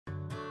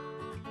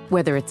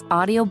Whether it's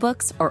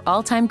audiobooks or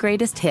all-time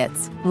greatest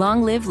hits,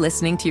 long live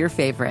listening to your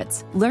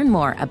favorites. Learn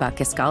more about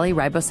Kisqali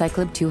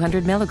Ribociclib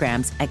 200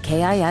 milligrams at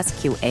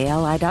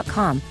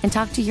KISQALI.com and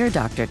talk to your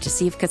doctor to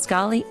see if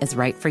Kisqali is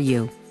right for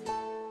you.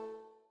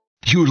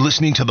 You're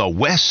listening to the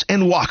Wes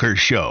and Walker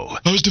Show.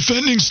 I was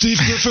defending Steve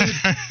Clifford.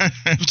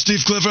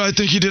 Steve Clifford, I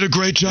think he did a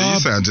great job. You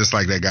sound just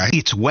like that guy.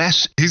 It's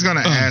Wes. He's going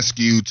to ask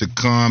you to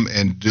come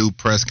and do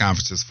press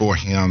conferences for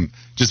him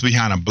just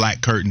behind a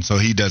black curtain so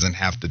he doesn't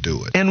have to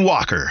do it. And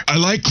Walker. I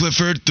like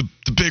Clifford, the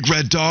big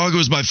red dog. It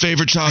was my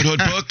favorite childhood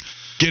book.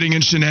 Getting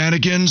in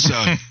shenanigans.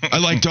 I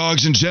like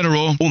dogs in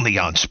general. Only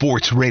on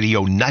Sports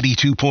Radio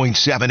 92.7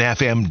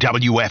 FM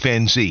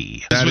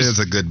WFNZ. That is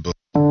a good book.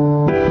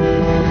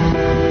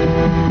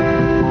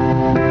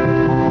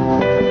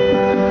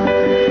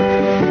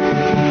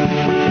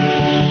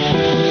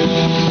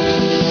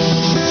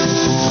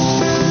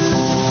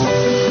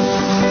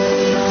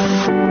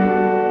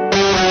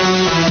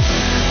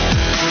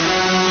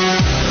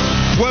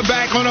 We're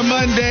back on a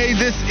Monday.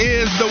 This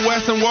is the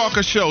Wes and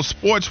Walker Show,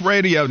 Sports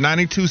Radio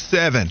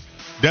 92.7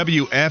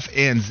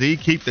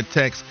 WFNZ. Keep the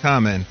text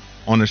coming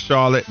on the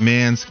Charlotte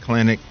Men's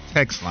Clinic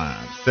text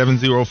line,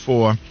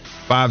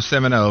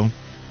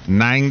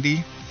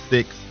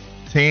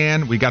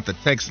 704-570-9610. We got the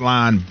text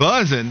line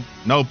buzzing,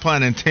 no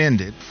pun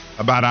intended,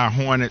 about our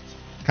Hornets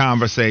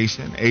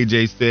conversation.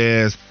 AJ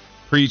says,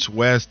 preach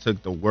Wes,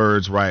 took the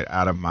words right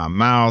out of my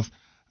mouth.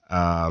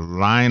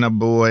 Liner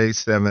Boy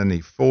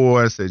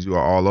 74 says you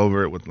are all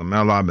over it with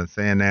LaMelo. I've been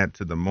saying that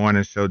to the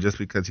morning show. Just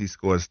because he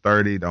scores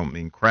 30 don't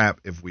mean crap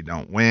if we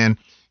don't win.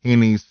 He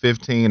needs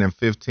 15 and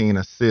 15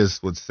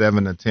 assists with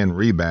 7 to 10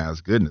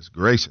 rebounds. Goodness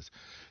gracious.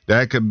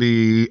 That could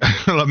be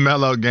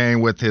LaMelo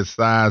game with his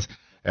size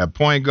at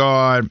point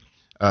guard.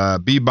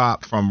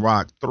 Bebop from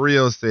Rock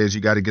Thrill says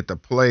you got to get the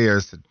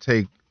players to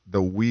take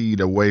the weed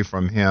away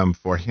from him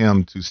for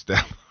him to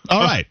step.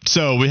 All right,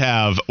 so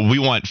we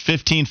want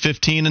 15,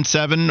 15, and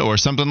 7 or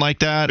something like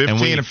that.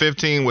 15 and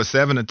 15 with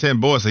 7 to 10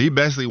 boys. So he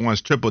basically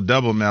wants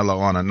triple-double Melo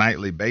on a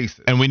nightly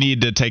basis. And we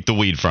need to take the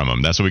weed from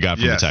him. That's what we got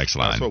from the text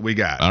line. That's what we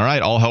got. All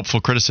right, all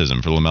helpful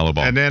criticism for LaMelo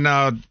Ball. And then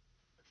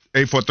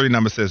 843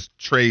 number says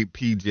trade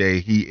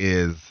PJ. He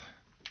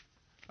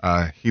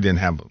didn't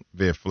have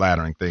very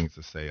flattering things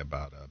to say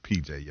about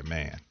PJ, your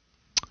man.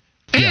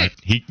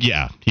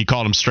 He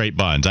called him straight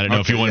buns. I didn't know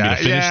if you wanted me to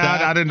finish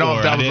that. I didn't know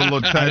if that was a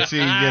little touchy,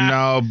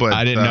 but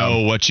I didn't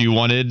know what you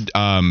wanted.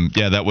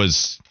 That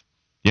was.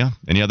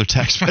 Any other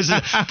text?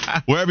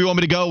 Wherever you want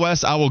me to go,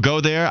 Wes, I will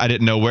go there. I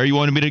didn't know where you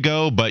wanted me to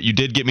go, but you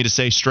did get me to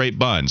say straight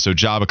bun, so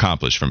job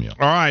accomplished from you.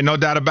 All right, no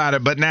doubt about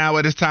it. But now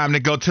it is time to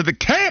go to the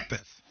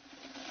campus.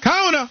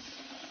 Kona.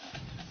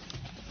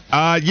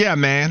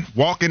 Man.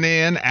 Walking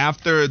in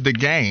after the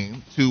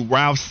game to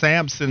Ralph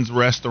Sampson's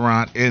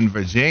restaurant in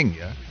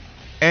Virginia.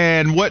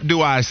 And what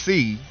do I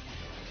see?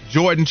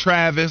 Jordan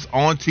Travis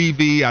on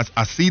TV.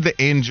 I see the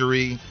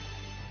injury.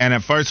 And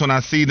at first when I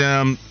see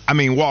them,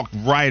 walked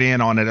right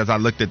in on it as I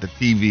looked at the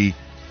TV.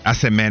 I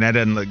said, man, that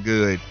doesn't look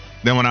good.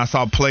 Then when I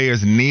saw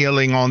players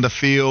kneeling on the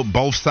field,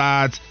 both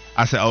sides,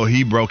 I said, oh,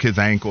 he broke his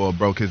ankle or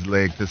broke his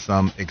leg to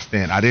some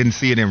extent. I didn't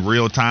see it in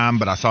real time,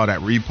 but I saw that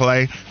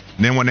replay.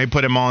 And then when they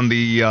put him on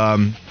the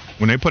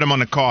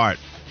card,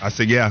 I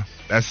said, yeah,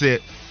 that's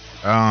it.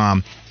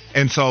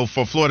 And so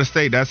for Florida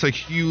State, that's a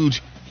huge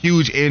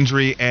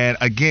injury. And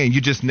again, you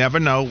just never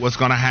know what's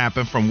going to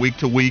happen from week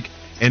to week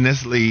in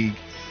this league.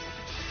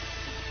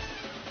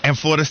 And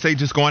Florida State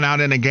just going out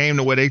in a game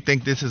to where they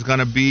think this is going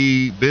to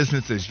be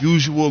business as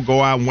usual,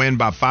 go out and win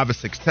by 5 or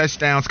 6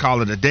 touchdowns,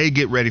 call it a day,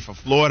 get ready for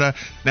Florida.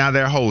 Now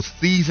their whole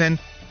season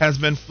has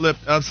been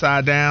flipped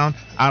upside down.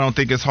 I don't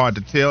think it's hard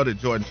to tell that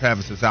Jordan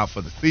Travis is out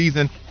for the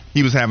season.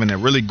 He was having a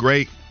really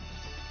great,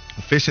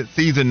 efficient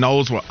season.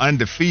 Noles were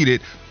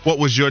undefeated. What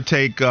was your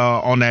take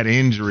on that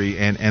injury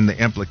and the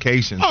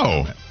implications?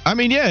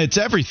 It's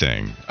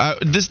everything.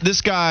 This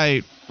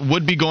guy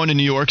would be going to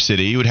New York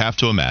City, you would have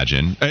to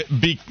imagine.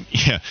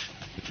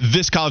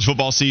 This college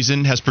football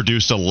season has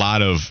produced a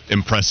lot of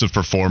impressive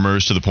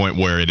performers to the point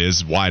where it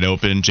is wide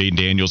open. Jaden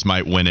Daniels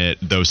might win it.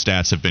 Those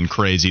stats have been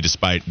crazy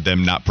despite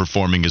them not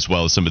performing as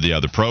well as some of the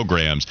other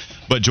programs.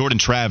 But Jordan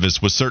Travis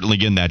was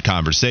certainly in that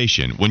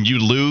conversation. When you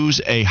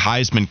lose a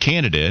Heisman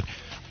candidate,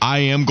 I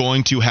am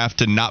going to have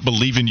to not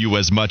believe in you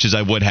as much as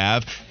I would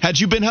have had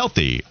you been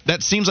healthy.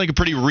 That seems like a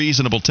pretty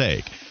reasonable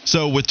take.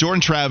 So with Jordan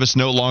Travis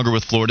no longer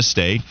with Florida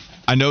State,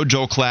 I know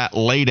Joel Klatt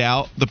laid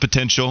out the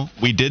potential.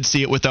 We did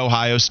see it with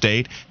Ohio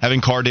State, having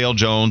Cardale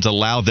Jones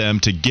allow them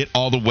to get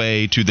all the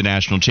way to the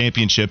national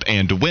championship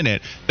and to win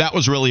it. That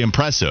was really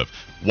impressive.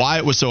 Why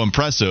it was so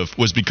impressive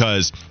was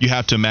because you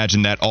have to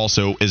imagine that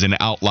also is an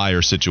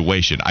outlier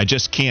situation. I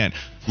just can't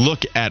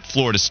look at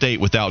Florida State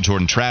without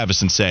Jordan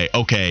Travis and say,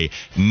 okay,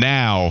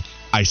 now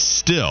I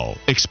still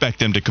expect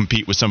them to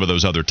compete with some of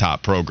those other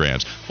top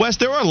programs. Wes,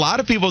 there were a lot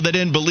of people that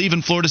didn't believe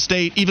in Florida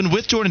State, even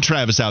with Jordan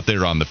Travis out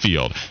there on the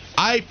field.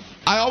 I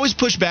always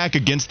push back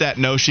against that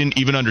notion,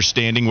 even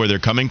understanding where they're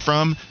coming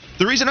from.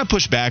 The reason I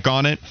push back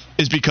on it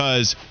is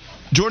because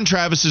Jordan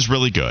Travis is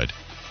really good.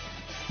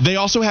 They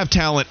also have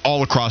talent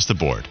all across the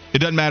board. It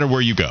doesn't matter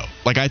where you go.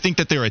 Like, I think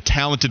that they're a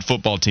talented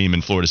football team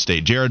in Florida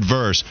State. Jared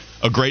Verse,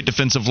 a great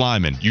defensive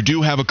lineman. You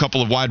do have a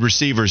couple of wide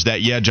receivers that,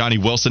 Johnny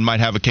Wilson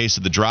might have a case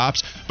of the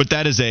drops, but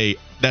that's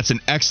an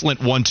excellent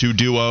 1-2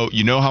 duo.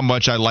 You know how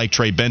much I like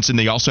Trey Benson.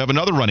 They also have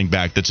another running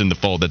back that's in the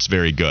fold that's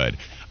very good.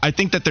 I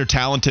think that they're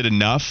talented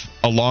enough,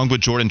 along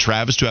with Jordan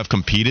Travis, to have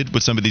competed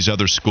with some of these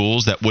other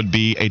schools that would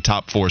be a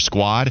top 4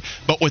 squad.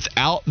 But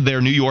without their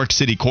New York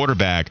City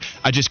quarterback,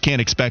 I just can't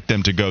expect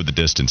them to go the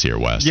distance here,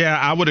 Wes. Yeah,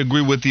 I would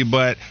agree with you,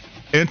 but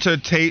enter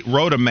Tate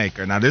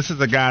Rodemaker. Now, this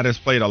is a guy that's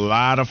played a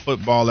lot of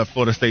football at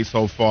Florida State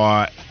so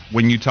far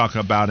when you talk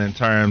about in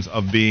terms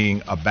of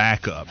being a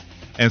backup.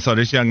 And so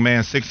this young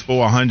man, 6'4",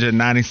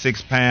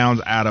 196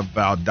 pounds, out of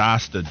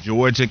Valdosta,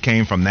 Georgia,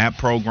 came from that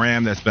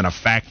program that's been a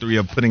factory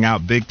of putting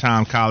out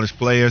big-time college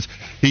players.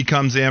 He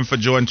comes in for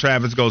Jordan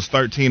Travis, goes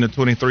 13 of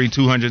 23,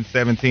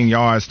 217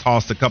 yards,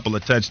 tossed a couple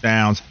of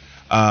touchdowns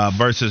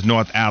versus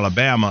North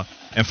Alabama.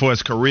 And for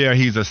his career,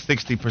 he's a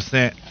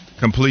 60%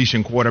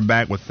 completion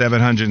quarterback with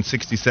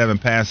 767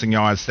 passing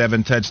yards,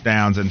 7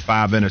 touchdowns, and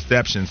 5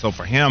 interceptions. So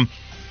for him,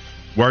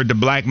 word to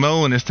Black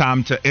Moon, it's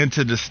time to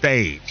enter the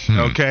stage,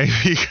 okay?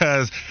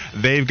 Because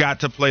they've got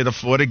to play the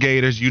Florida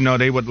Gators. You know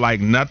they would like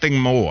nothing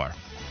more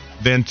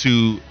than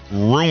to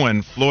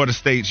ruin Florida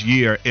State's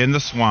year in the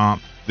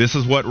swamp. This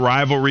is what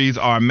rivalries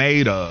are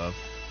made of.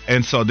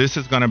 And so this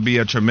is going to be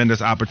a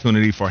tremendous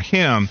opportunity for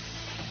him.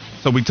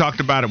 So we talked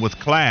about it with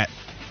Klatt.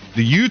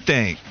 Do you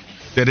think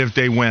that if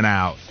they win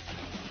out,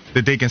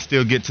 that they can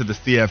still get to the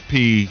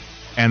CFP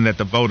and that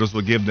the voters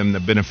will give them the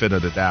benefit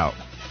of the doubt?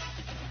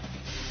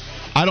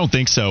 I don't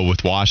think so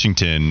with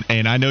Washington,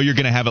 and I know you're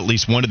going to have at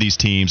least one of these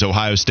teams,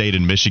 Ohio State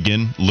and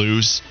Michigan,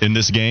 lose in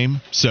this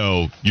game,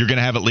 so you're going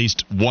to have at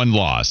least one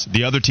loss.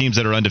 The other teams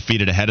that are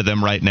undefeated ahead of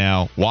them right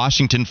now,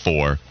 Washington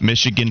 4,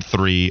 Michigan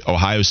 3,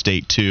 Ohio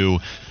State 2,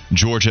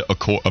 Georgia,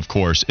 of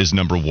course, is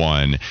number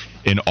 1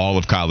 in all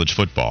of college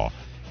football.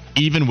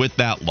 Even with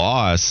that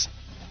loss,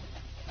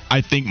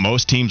 I think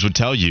most teams would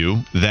tell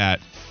you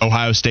that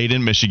Ohio State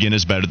and Michigan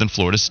is better than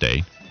Florida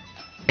State,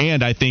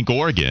 and I think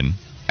Oregon,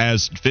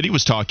 as Fitty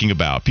was talking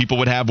about, people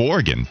would have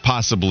Oregon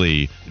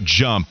possibly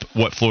jump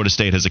what Florida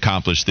State has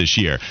accomplished this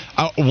year.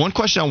 One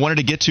question I wanted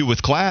to get to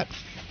with Klatt,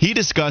 he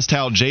discussed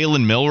how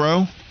Jalen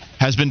Milroe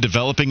has been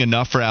developing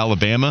enough for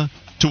Alabama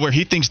to where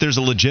he thinks there's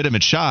a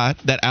legitimate shot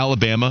that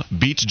Alabama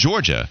beats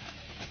Georgia.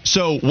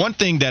 So one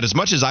thing that, as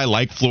much as I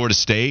like Florida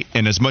State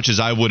and as much as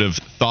I would have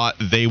thought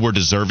they were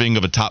deserving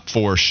of a top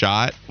 4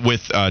 shot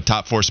with a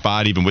top 4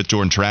 spot, even with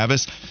Jordan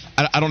Travis,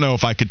 I don't know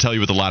if I could tell you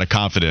with a lot of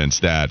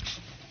confidence that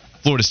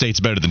Florida State's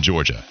better than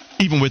Georgia,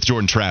 even with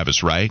Jordan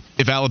Travis, right?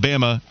 If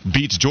Alabama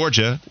beats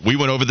Georgia, we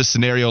went over this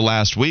scenario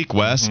last week,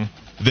 Wes,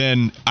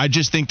 then I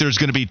just think there's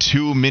going to be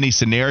too many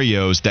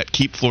scenarios that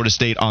keep Florida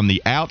State on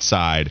the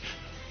outside,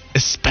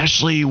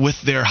 especially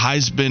with their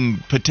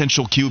Heisman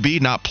potential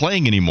QB not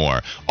playing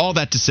anymore. All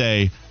that to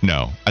say,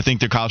 no. I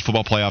think their college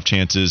football playoff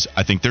chances,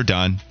 I think they're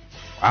done.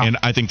 Wow. And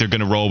I think they're going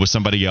to roll with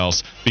somebody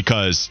else,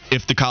 because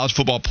if the college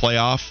football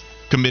playoff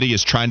committee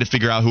is trying to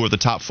figure out who are the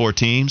top 4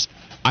 teams,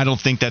 I don't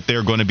think that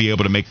they're going to be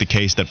able to make the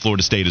case that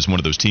Florida State is one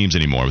of those teams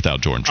anymore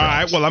without Jordan Travis.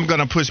 All right, well, I'm going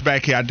to push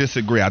back here. I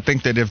disagree. I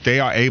think that if they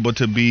are able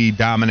to be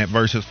dominant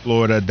versus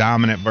Florida,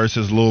 dominant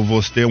versus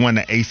Louisville, still win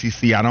the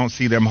ACC, I don't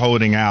see them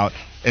holding out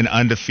an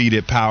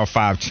undefeated Power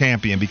 5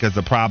 champion, because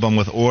the problem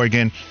with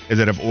Oregon is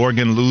that if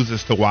Oregon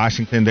loses to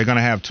Washington, they're going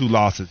to have 2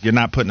 losses. You're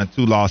not putting a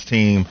 2-loss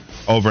team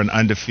over an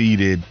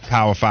undefeated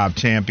Power 5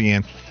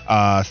 champion.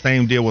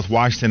 Same deal with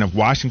Washington. If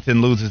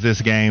Washington loses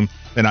this game,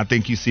 then I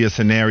think you see a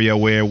scenario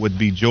where it would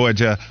be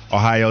Georgia,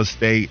 Ohio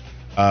State,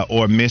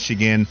 or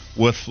Michigan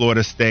with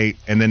Florida State,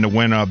 and then the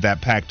winner of that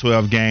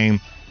Pac-12 game.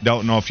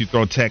 Don't know if you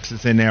throw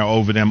Texas in there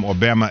over them, or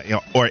Bama,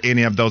 or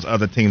any of those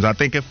other teams. I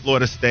think if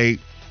Florida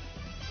State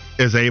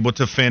is able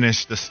to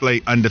finish the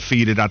slate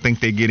undefeated, I think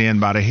they get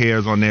in by the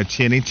hairs on their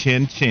chin.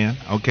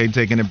 Okay,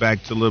 taking it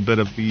back to a little bit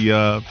of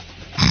the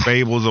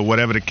fables or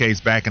whatever the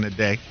case back in the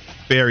day,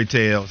 fairy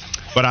tales.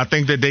 But I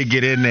think that they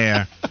get in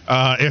there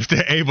if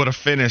they're able to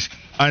finish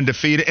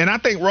undefeated. And I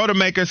think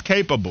Rodemaker's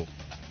capable.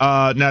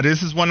 Now,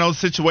 this is one of those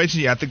situations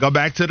you have to go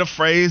back to the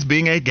phrase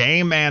being a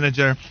game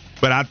manager.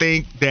 But I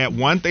think that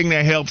one thing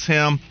that helps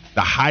him,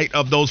 the height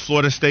of those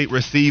Florida State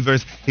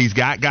receivers, he's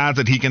got guys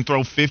that he can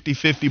throw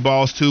 50-50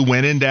 balls to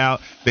when in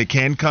doubt, that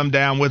can come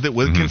down with it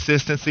with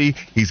consistency.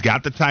 He's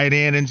got the tight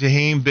end in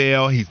Jaheim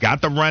Bell. He's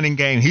got the running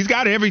game. He's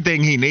got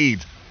everything he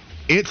needs.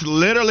 It's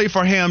literally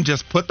for him,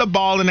 just put the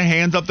ball in the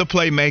hands of the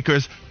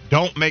playmakers,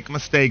 don't make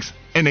mistakes,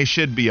 and they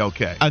should be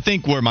okay. I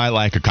think where my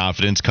lack of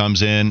confidence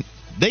comes in,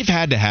 they've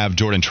had to have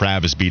Jordan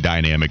Travis be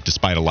dynamic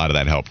despite a lot of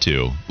that help,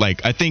 too.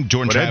 Like, I think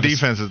Jordan Travis... Their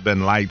defense has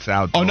been lights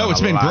out. Oh, no, it's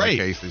been great.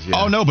 Cases,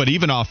 yeah. Oh, no, but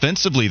even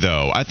offensively,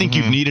 though, I think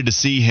you've needed to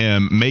see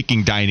him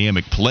making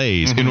dynamic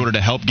plays in order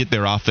to help get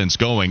their offense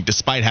going,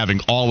 despite having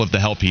all of the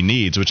help he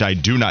needs, which I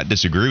do not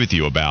disagree with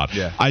you about.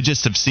 Yeah. I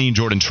just have seen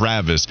Jordan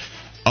Travis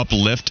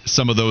uplift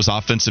some of those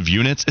offensive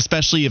units,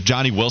 especially if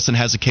Johnny Wilson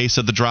has a case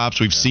of the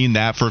drops. We've seen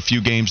that for a few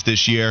games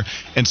this year.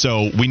 And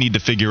so we need to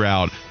figure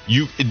out,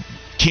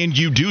 can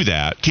you do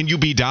that? Can you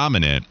be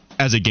dominant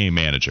as a game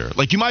manager?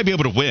 Like, you might be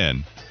able to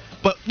win,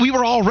 but we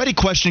were already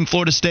questioning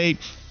Florida State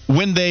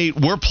when they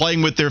were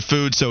playing with their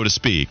food, so to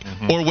speak,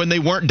 or when they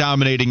weren't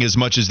dominating as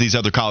much as these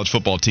other college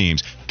football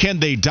teams. Can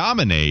they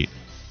dominate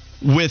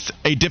with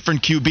a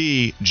different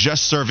QB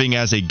just serving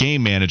as a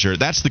game manager?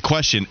 That's the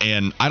question,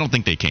 and I don't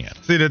think they can.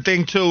 See, the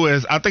thing, too,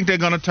 is I think they're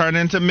going to turn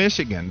into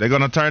Michigan. They're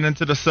going to turn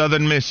into the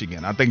Southern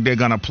Michigan. I think they're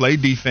going to play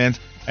defense,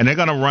 and they're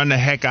going to run the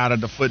heck out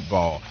of the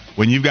football.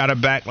 When you've got a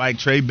back like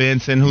Trey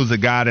Benson, who's a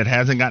guy that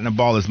hasn't gotten the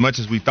ball as much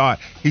as we thought,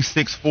 he's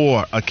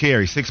 6'4", a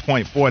carry,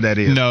 6.4 that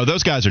is. No,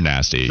 those guys are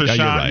nasty. So You're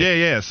right.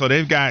 Yeah. So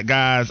they've got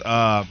guys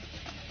that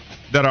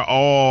are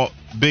all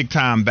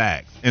big-time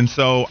backs. And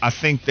so I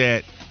think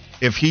that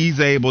if he's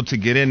able to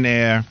get in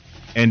there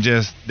and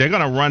they're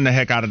going to run the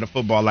heck out of the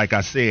football, like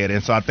I said.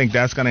 And so I think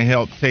that's going to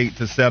help Tate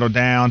to settle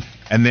down.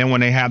 And then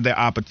when they have their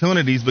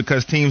opportunities,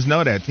 because teams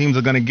know that, teams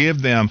are going to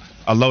give them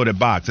a loaded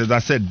box. As I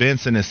said,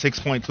 Benson is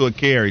 6.2 a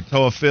carry.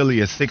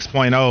 Toafili is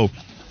 6.0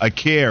 a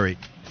carry.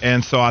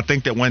 And so I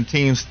think that when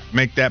teams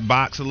make that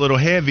box a little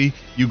heavy,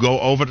 you go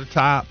over the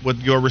top with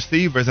your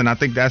receivers. And I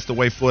think that's the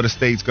way Florida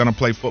State's going to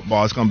play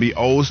football. It's going to be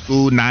old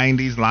school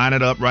 90s, line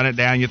it up, run it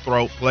down your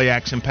throat, play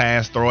action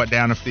pass, throw it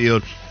down the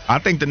field. I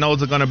think the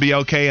Noles are going to be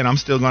okay, and I'm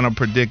still going to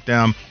predict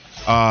them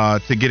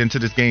to get into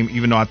this game,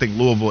 even though I think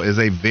Louisville is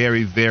a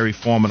very, very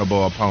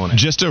formidable opponent.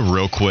 Just a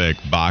real quick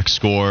box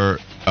score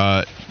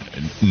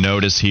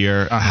notice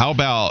here. How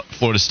about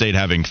Florida State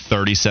having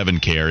 37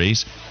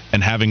 carries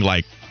and having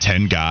like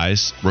 10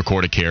 guys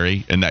record a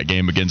carry in that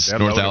game against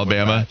North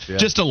Alabama? Yeah.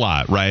 Just a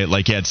lot, right?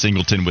 Like, you had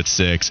Singleton with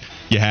 6.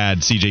 You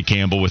had C.J.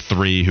 Campbell with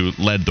 3, who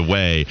led the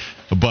way.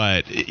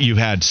 But you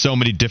had so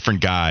many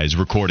different guys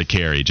record a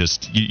carry.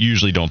 Just, you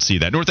usually don't see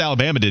that. North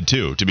Alabama did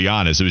too, to be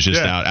honest. It was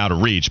just out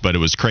of reach, but it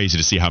was crazy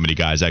to see how many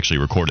guys actually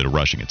recorded a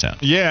rushing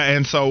attempt. Yeah,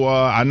 and so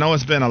I know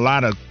it's been a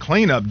lot of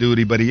cleanup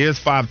duty, but he is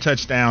 5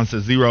 touchdowns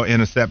to 0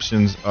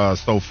 interceptions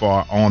so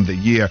far on the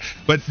year.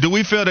 But do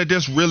we feel that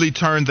this really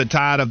turned the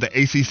tide of the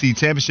ACC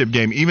championship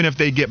game? Even if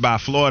they get by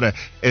Florida,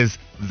 is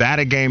that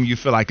a game you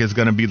feel like is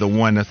going to be the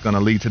one that's going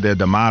to lead to their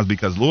demise?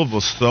 Because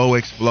Louisville's so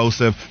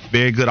explosive,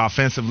 very good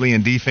offensively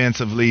and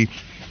defensively.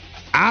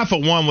 I,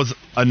 for one, was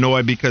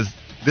annoyed because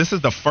this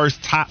is the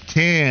first top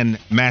 10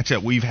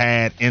 matchup we've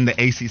had in the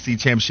ACC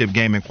championship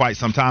game in quite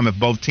some time. If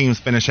both teams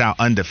finish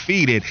out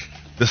undefeated,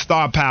 the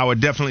star power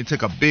definitely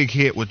took a big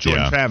hit with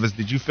Jordan Travis.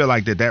 Did you feel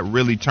like that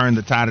really turned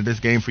the tide of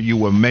this game for you,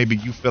 where maybe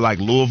you feel like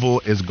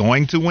Louisville is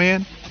going to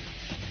win?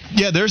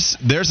 Yeah,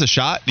 there's a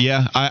shot.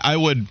 Yeah, I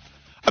would.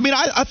 I mean,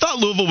 I thought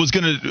Louisville was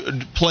going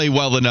to play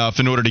well enough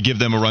in order to give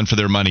them a run for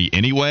their money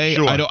anyway.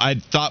 Sure. I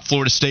thought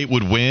Florida State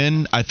would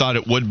win. I thought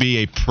it would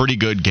be a pretty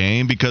good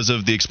game because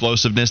of the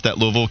explosiveness that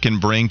Louisville can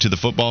bring to the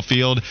football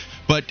field.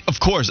 But, of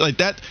course, like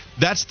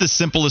that's the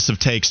simplest of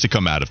takes to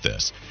come out of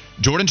this.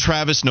 Jordan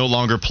Travis no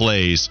longer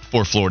plays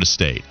for Florida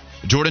State.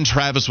 Jordan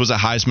Travis was a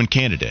Heisman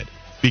candidate.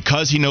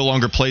 Because he no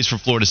longer plays for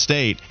Florida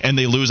State and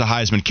they lose a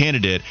Heisman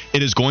candidate,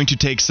 it is going to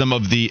take some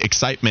of the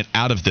excitement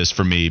out of this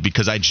for me,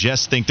 because I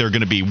just think there are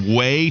going to be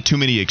way too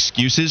many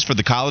excuses for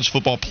the college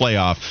football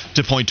playoff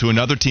to point to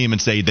another team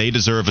and say they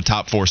deserve a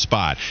top 4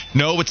 spot.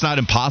 No, it's not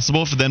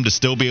impossible for them to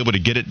still be able to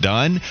get it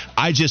done.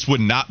 I just would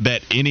not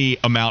bet any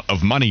amount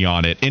of money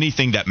on it,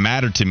 anything that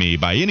mattered to me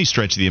by any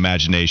stretch of the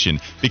imagination,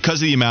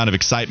 because of the amount of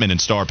excitement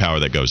and star power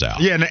that goes out.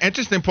 Yeah, and the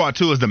interesting part,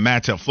 too, is the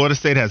matchup. Florida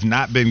State has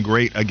not been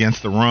great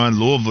against the run.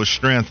 Louisville's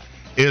strength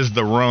is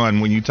the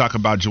run when you talk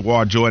about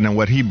Jawar Jordan and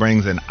what he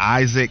brings in.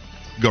 Isaac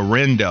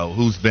Garendo,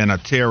 who's been a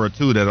terror,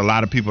 too, that a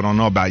lot of people don't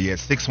know about yet.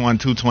 6'1",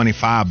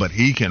 225, but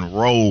he can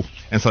roll.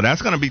 And so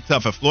that's going to be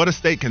tough. If Florida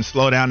State can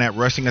slow down that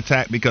rushing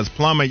attack, because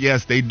Plummer,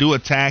 yes, they do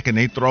attack and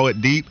they throw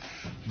it deep,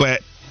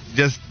 but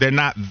just they're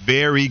not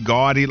very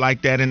gaudy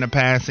like that in the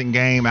passing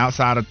game.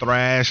 Outside of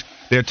Thrash,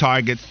 their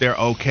targets, they're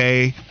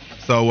okay.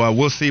 So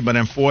we'll see. But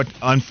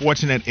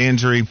unfortunate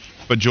injury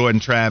for Jordan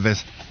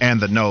Travis and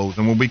the Noles.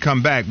 And when we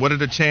come back, what are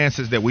the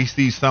chances that we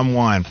see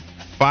someone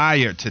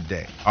fired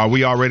today? Are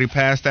we already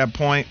past that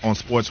point? On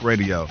Sports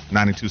Radio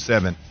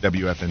 92.7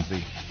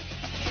 WFNZ.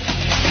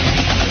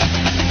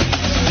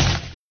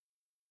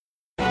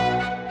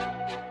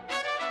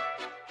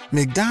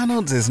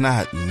 McDonald's is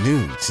not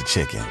new to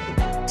chicken.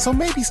 So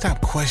maybe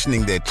stop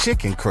questioning their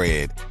chicken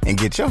cred and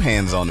get your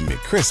hands on the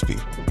McCrispy.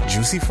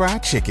 Juicy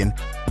fried chicken,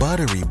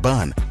 buttery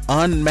bun,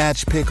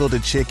 unmatched pickle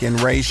to chicken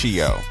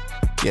ratio.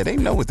 Yeah, they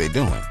know what they're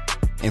doing.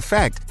 In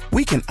fact,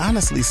 we can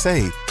honestly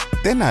say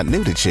they're not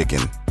new to chicken.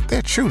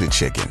 They're true to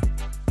chicken.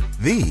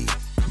 The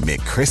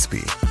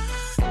McCrispy.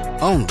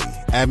 Only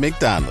at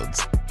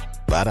McDonald's.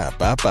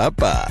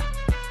 Ba-da-ba-ba-ba.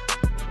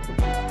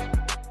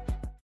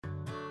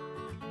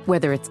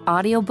 Whether it's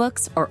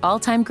audiobooks or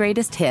all-time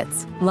greatest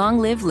hits, long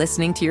live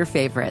listening to your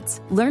favorites.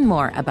 Learn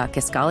more about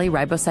Kisqali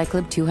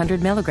Ribociclib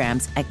 200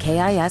 milligrams at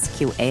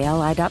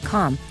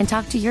KISQALI.com and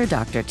talk to your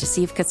doctor to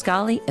see if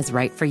Kisqali is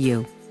right for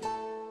you.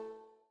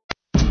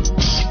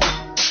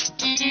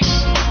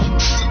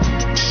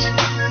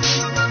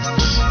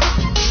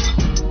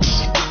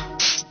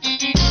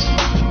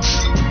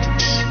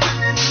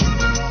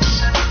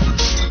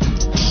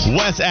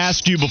 Wes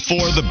asked you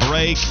before the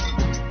break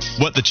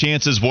what the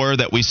chances were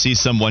that we see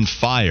someone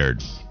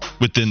fired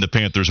within the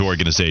Panthers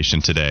organization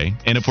today.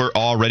 And if we're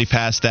already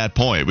past that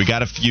point, we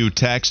got a few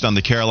texts on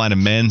the Carolina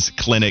Men's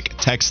Clinic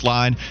text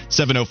line,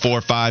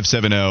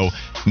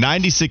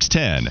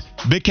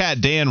 704-570-9610. Big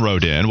Cat Dan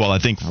wrote in, well, I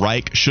think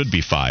Reich should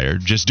be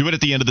fired. Just do it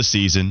at the end of the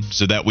season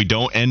so that we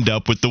don't end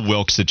up with the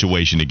Wilkes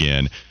situation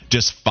again.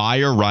 Just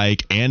fire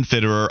Reich and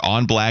Fitterer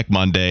on Black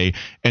Monday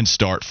and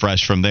start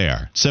fresh from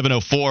there.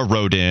 704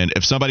 wrote in,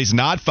 if somebody's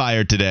not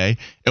fired today,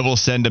 it will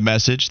send a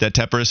message that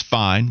Tepper is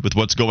fine with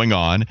what's going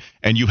on,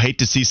 and you hate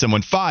to see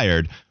someone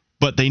fired,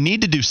 but they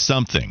need to do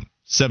something.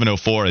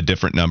 704, a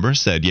different number,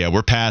 said, yeah,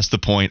 we're past the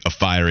point of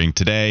firing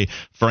today.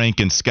 Frank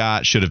and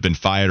Scott should have been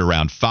fired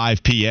around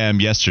 5 p.m.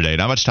 yesterday.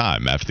 Not much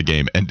time after the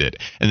game ended.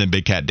 And then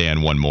Big Cat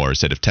Dan, one more,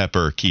 said if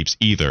Tepper keeps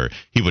either,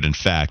 he would in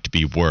fact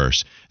be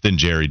worse than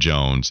Jerry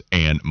Jones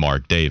and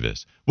Mark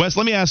Davis. Wes,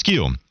 let me ask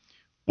you,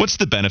 what's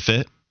the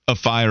benefit of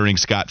firing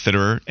Scott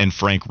Fitterer and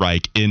Frank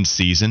Reich in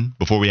season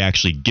before we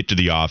actually get to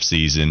the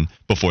offseason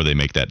before they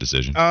make that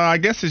decision? I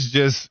guess it's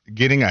just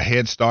getting a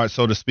head start,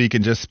 so to speak,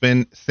 and just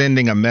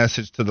sending a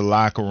message to the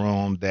locker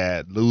room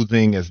that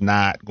losing is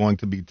not going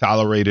to be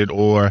tolerated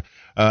or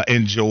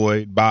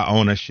enjoyed by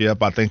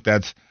ownership. I think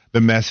that's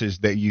the message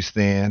that you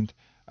send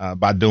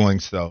by doing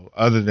so.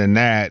 Other than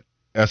that,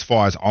 as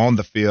far as on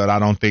the field, I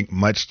don't think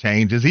much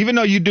changes, even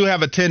though you do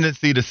have a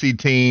tendency to see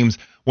teams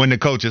when the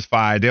coach is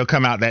fired, they'll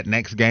come out that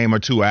next game or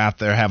two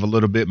after, have a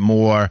little bit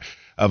more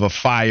of a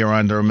fire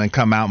under them and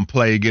come out and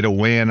play, get a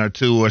win or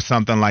two or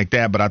something like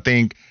that. But I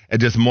think it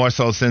just more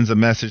so sends a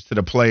message to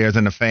the players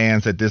and the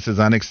fans that this is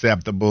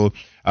unacceptable.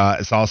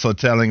 It's also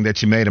telling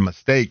that you made a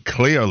mistake,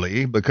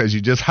 clearly, because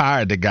you just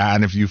hired the guy.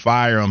 And if you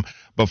fire him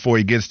before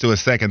he gets to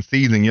his second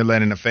season, you're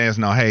letting the fans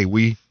know, hey,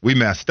 we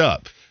messed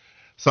up.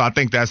 So I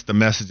think that's the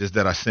messages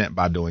that are sent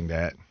by doing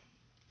that.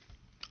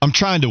 I'm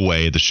trying to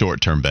weigh the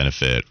short-term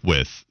benefit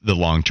with the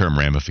long-term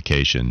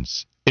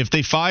ramifications. If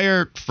they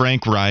fire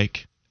Frank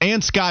Reich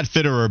and Scott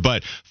Fitterer,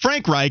 but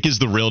Frank Reich is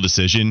the real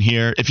decision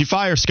here. If you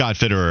fire Scott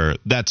Fitterer,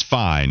 that's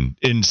fine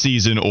in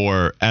season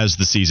or as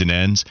the season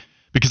ends,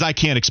 because I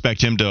can't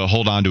expect him to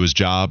hold on to his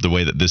job the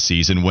way that this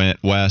season went,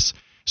 Wes.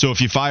 So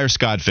if you fire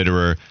Scott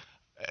Fitterer,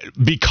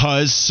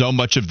 because so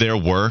much of their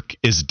work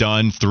is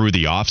done through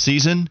the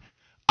offseason,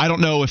 I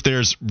don't know if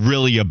there's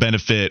really a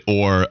benefit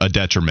or a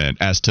detriment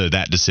as to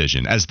that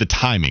decision, as the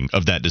timing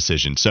of that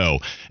decision. So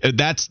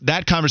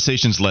that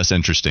conversation's less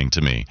interesting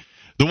to me.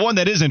 The one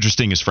that is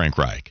interesting is Frank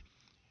Reich.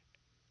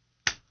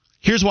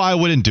 Here's why I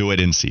wouldn't do it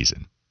in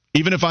season.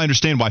 Even if I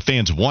understand why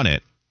fans want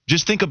it,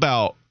 just think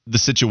about the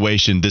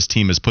situation this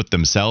team has put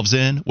themselves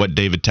in, what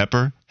David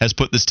Tepper has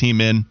put this team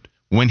in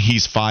when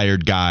he's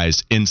fired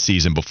guys in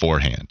season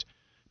beforehand.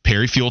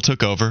 Perry Fuel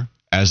took over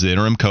as the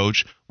interim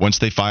coach once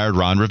they fired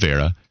Ron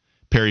Rivera.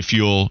 Perry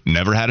Fuel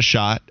never had a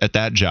shot at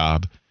that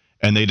job,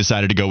 and they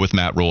decided to go with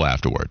Matt Rule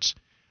afterwards.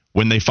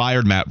 When they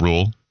fired Matt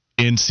Rule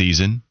in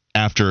season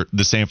after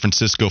the San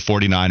Francisco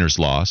 49ers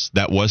loss,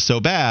 that was so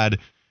bad,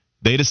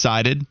 they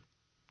decided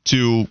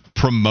to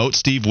promote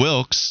Steve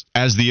Wilkes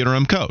as the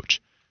interim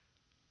coach.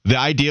 The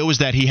idea was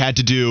that he had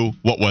to do,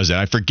 what was it?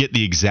 I forget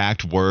the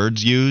exact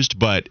words used,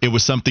 but it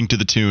was something to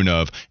the tune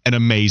of an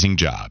amazing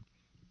job.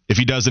 If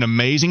he does an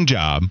amazing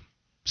job,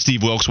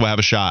 Steve Wilkes will have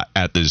a shot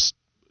at this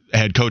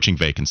head coaching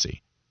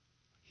vacancy.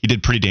 He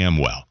did pretty damn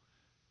well.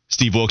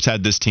 Steve Wilkes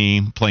had this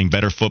team playing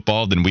better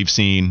football than we've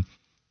seen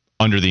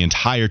under the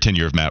entire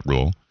tenure of Matt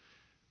Rule.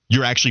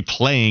 You're actually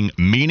playing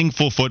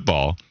meaningful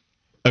football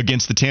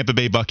against the Tampa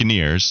Bay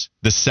Buccaneers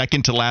the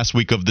second to last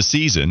week of the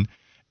season,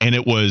 and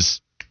it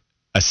was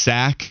a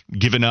sack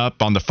given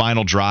up on the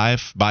final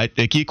drive by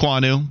Ike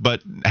Ekwonu,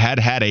 but had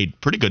a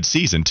pretty good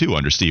season too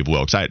under Steve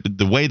Wilkes.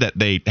 The way that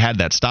they had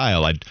that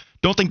style, I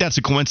don't think that's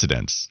a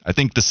coincidence. I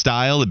think the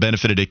style, it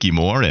benefited Icky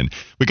more, and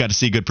we got to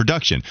see good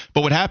production.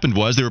 But what happened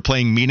was they were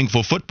playing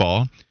meaningful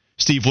football.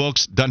 Steve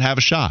Wilkes doesn't have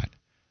a shot.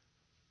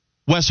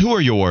 Wes, who are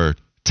your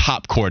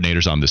top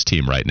coordinators on this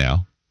team right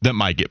now that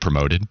might get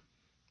promoted?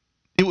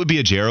 It would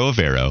be Ejiro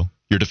Evero,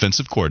 your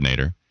defensive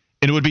coordinator,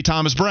 and it would be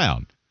Thomas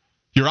Brown,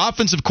 your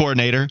offensive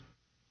coordinator,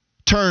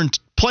 turned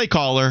play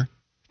caller,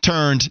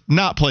 turned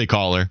not play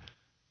caller,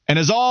 and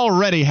has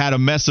already had a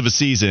mess of a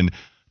season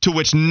to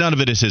which none of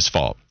it is his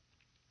fault.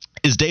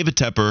 Is David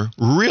Tepper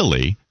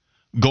really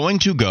going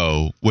to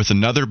go with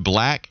another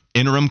black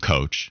interim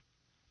coach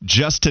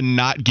just to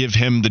not give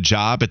him the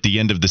job at the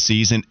end of the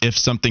season if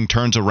something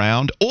turns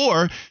around?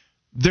 Or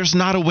there's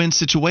not a win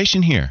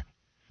situation here?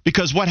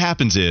 Because what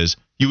happens is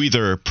you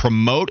either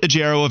promote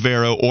Ejiro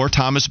Evero or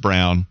Thomas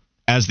Brown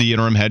as the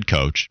interim head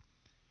coach,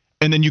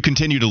 and then you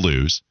continue to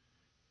lose.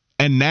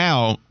 And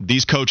now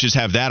these coaches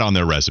have that on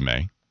their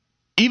resume.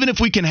 Even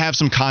if we can have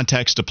some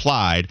context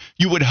applied,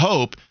 you would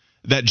hope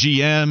that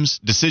GMs,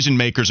 decision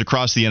makers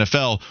across the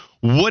NFL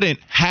wouldn't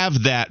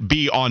have that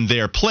be on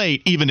their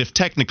plate, even if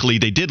technically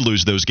they did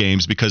lose those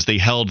games because they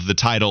held the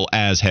title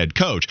as head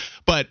coach.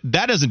 But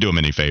that doesn't do them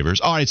any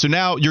favors. All right, so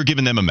now you're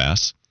giving them a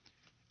mess.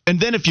 And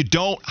then if you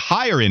don't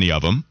hire any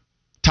of them,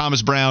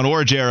 Thomas Brown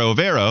or Ejiro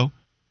Evero,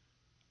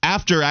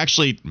 after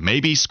actually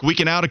maybe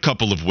squeaking out a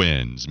couple of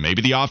wins.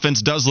 Maybe the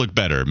offense does look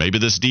better. Maybe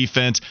this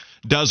defense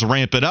does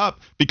ramp it up,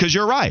 because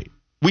you're right.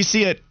 We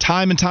see it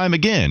time and time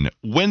again.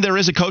 When there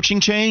is a coaching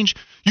change,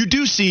 you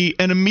do see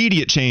an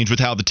immediate change with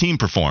how the team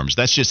performs.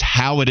 That's just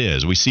how it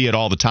is. We see it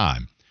all the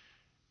time.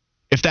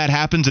 If that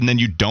happens and then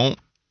you don't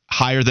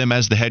hire them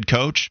as the head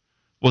coach,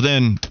 well,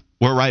 then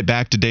we're right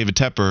back to David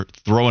Tepper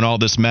throwing all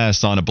this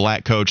mess on a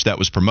black coach that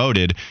was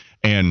promoted,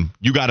 and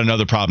you got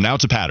another problem. Now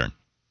it's a pattern,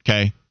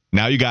 okay?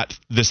 Now you got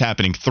this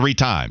happening 3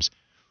 times.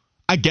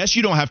 I guess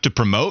you don't have to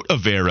promote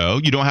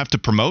Evero. You don't have to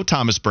promote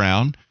Thomas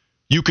Brown.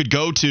 You could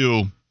go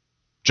to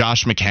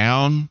Josh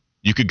McCown.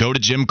 You could go to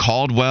Jim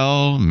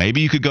Caldwell.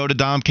 Maybe you could go to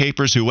Dom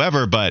Capers,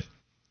 whoever. But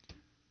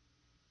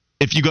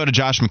if you go to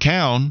Josh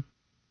McCown,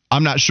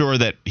 I'm not sure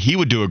that he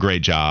would do a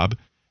great job.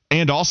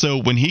 And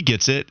also, when he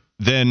gets it,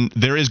 then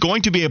there is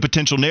going to be a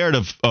potential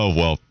narrative, oh,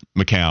 well,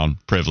 McCown,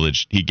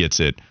 privileged, he gets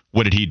it.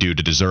 What did he do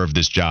to deserve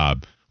this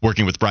job?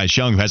 Working with Bryce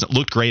Young, who hasn't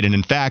looked great and,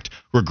 in fact,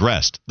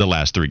 regressed the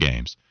last 3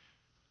 games.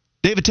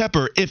 David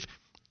Tepper,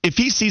 if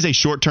he sees a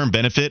short-term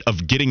benefit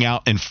of getting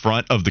out in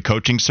front of the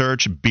coaching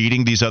search,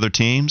 beating these other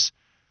teams,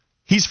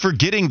 he's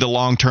forgetting the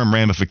long-term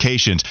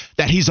ramifications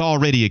that he's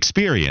already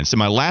experienced. And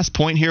my last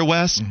point here,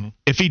 Wes,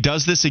 if he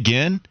does this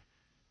again,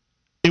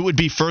 it would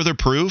be further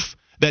proof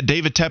that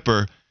David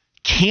Tepper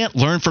can't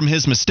learn from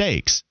his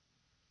mistakes.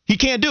 He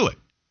can't do it.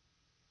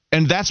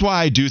 And that's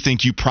why I do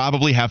think you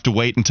probably have to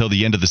wait until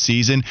the end of the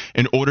season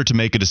in order to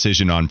make a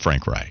decision on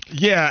Frank Reich.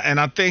 Yeah, and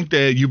I think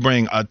that you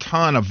bring a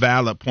ton of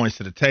valid points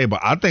to the table.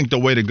 I think the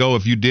way to go,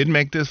 if you did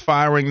make this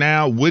firing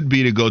now, would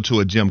be to go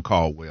to a Jim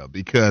Caldwell,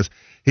 because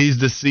he's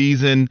the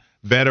seasoned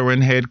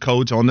veteran head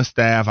coach on the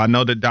staff. I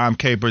know that Dom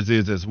Capers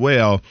is as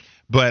well,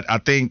 but I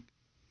think,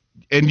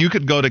 and you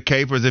could go to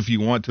Capers if you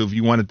want to. If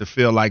you wanted to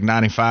feel like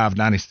 95,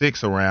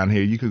 96 around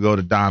here, you could go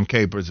to Dom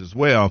Capers as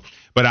well.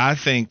 But I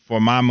think, for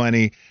my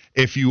money,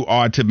 if you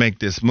are to make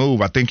this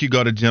move, I think you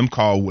go to Jim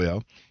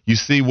Caldwell. You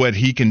see what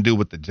he can do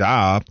with the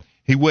job.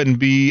 He wouldn't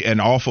be an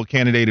awful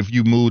candidate if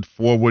you moved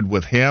forward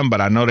with him,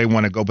 but I know they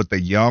want to go with the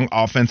young,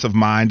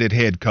 offensive-minded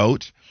head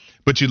coach.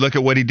 But you look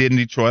at what he did in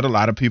Detroit. A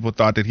lot of people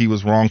thought that he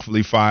was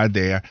wrongfully fired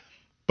there.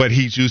 But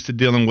he's used to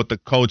dealing with the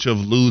coach of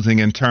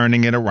losing and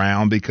turning it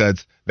around,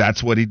 because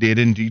that's what he did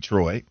in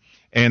Detroit.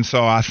 And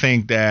so I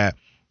think that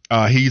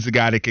he's the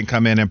guy that can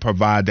come in and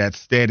provide that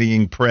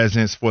steadying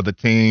presence for the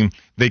team.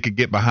 They could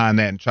get behind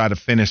that and try to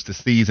finish the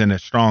season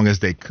as strong as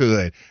they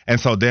could. And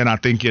so then I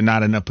think you're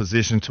not in a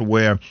position to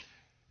where,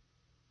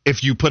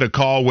 if you put a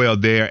Caldwell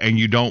there and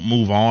you don't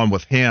move on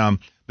with him,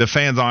 the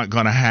fans aren't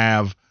going to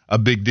have a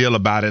big deal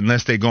about it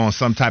unless they go on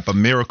some type of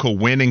miracle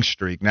winning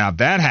streak. Now, if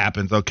that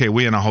happens, okay,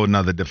 we're in a whole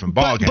nother different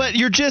ballgame.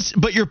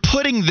 But you're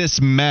putting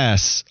this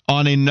mess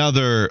on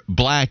another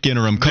black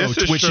interim coach,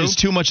 which is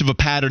too much of a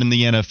pattern in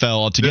the NFL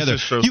altogether.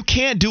 You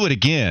can't do it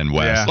again,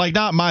 Wes. Yeah. Like,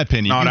 not in my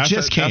opinion. No, you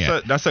just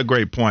can't. That's a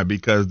great point,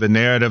 because the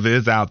narrative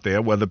is out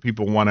there, whether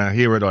people want to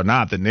hear it or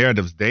not. The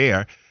narrative's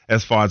there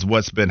as far as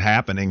what's been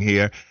happening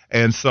here.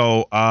 And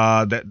so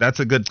that's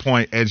a good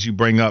point, as you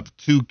bring up,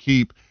 to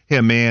keep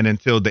him in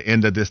until the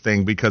end of this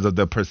thing because of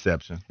the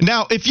perception.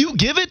 Now, if you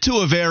give it to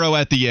Evero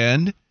at the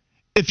end,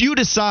 if you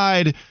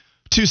decide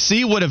to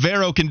see what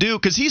Evero can do,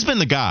 because he's been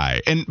the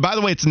guy. And by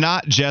the way, it's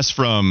not just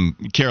from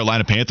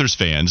Carolina Panthers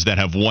fans that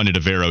have wanted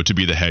Evero to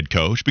be the head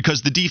coach,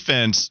 because the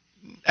defense,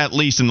 at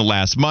least in the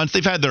last month,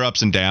 they've had their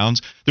ups and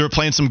downs. They were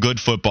playing some good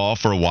football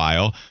for a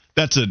while.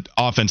 That's an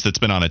offense that's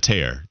been on a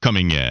tear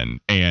coming in.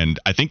 And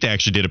I think they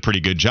actually did a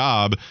pretty good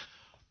job,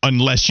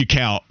 unless you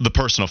count the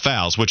personal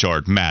fouls, which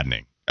are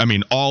maddening. I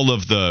mean, all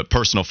of the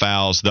personal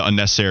fouls, the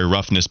unnecessary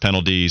roughness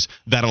penalties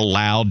that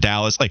allowed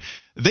Dallas, like,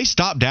 they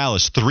stopped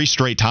Dallas 3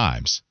 straight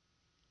times.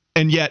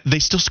 And yet they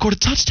still scored a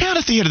touchdown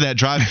at the end of that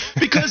drive,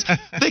 because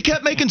they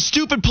kept making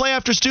stupid play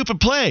after stupid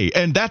play.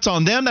 And that's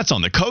on them. That's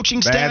on the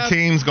coaching staff. Bad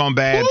teams gone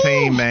bad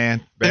team,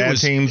 man. Bad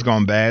teams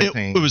gone bad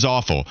team. It was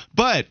awful.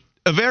 But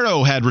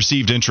Evero had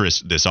received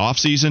interest this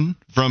offseason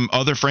from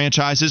other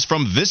franchises,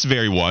 from this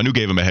very one who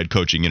gave him a head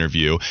coaching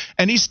interview,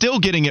 and he's still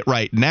getting it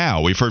right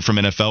now. We've heard from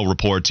NFL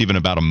reports even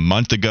about a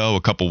month ago,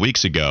 a couple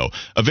weeks ago.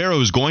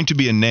 Evero is going to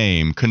be a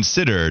name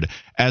considered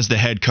as the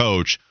head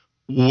coach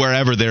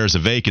wherever there's a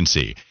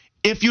vacancy.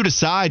 If you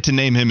decide to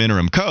name him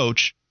interim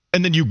coach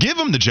and then you give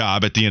him the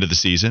job at the end of the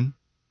season,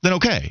 then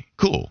okay,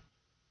 cool.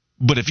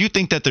 But if you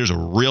think that there's a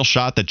real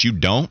shot that you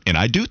don't, and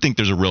I do think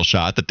there's a real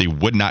shot that they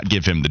would not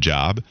give him the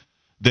job,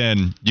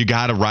 then you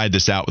got to ride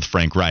this out with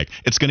Frank Reich.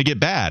 It's going to get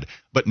bad.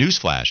 But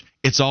newsflash,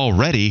 it's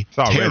already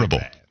terrible.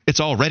 Bad.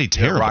 It's already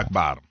terrible. Rock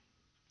bottom.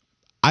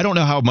 I don't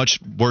know how much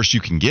worse you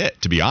can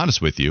get, to be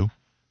honest with you.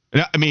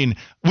 I mean,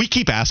 we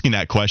keep asking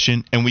that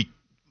question, and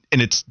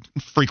it's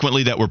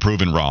frequently that we're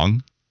proven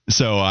wrong.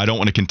 So I don't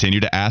want to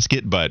continue to ask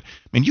it, but,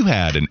 I mean, you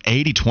had an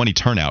 80-20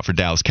 turnout for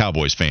Dallas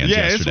Cowboys fans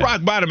yesterday. It's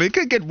rock bottom. It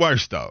could get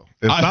worse, though.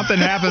 If something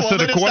happens to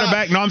the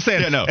quarterback,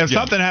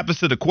 something happens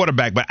to the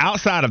quarterback, but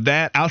outside of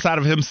that, outside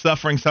of him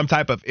suffering some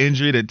type of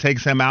injury that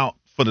takes him out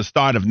for the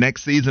start of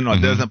next season or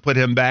doesn't put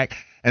him back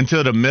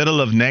until the middle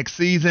of next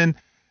season,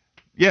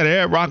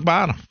 they're at rock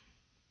bottom.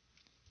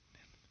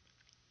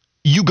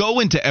 you go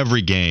into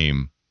every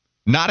game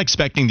not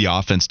expecting the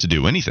offense to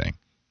do anything.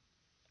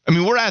 I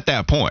mean, we're at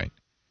that point.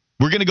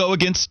 We're going to go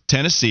against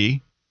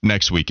Tennessee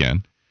next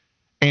weekend,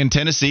 and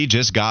Tennessee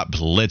just got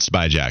blitzed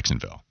by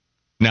Jacksonville.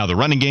 Now, the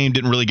running game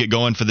didn't really get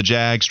going for the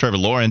Jags. Trevor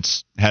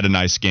Lawrence had a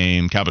nice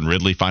game. Calvin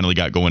Ridley finally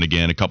got going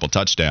again, a couple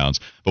touchdowns.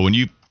 But when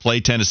you play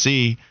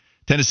Tennessee,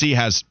 Tennessee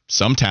has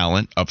some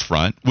talent up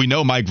front. We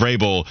know Mike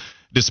Vrabel,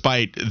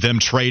 despite them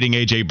trading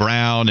A.J.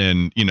 Brown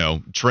and,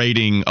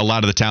 trading a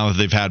lot of the talent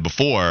that they've had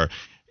before,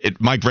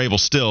 Mike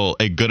Vrabel's still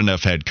a good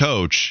enough head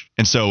coach.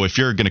 And so if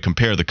you're going to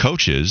compare the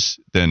coaches,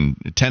 then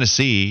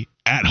Tennessee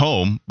at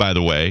home, by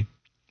the way,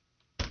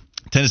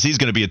 Tennessee's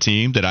going to be a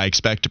team that I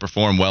expect to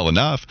perform well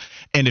enough.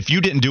 And if you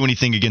didn't do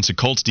anything against a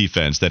Colts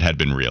defense that had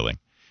been reeling,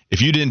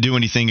 if you didn't do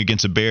anything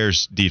against a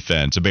Bears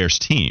defense, a Bears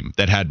team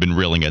that had been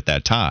reeling at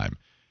that time,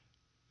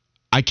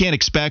 I can't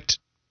expect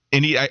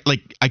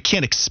I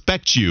can't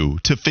expect you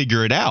to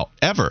figure it out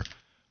ever.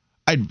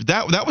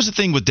 That was the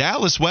thing with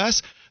Dallas,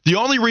 Wes. The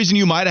only reason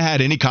you might have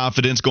had any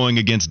confidence going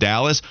against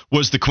Dallas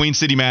was the Queen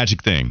City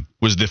Magic thing.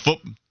 Was this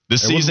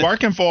season? It was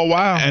working for a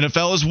while.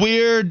 NFL is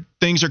weird.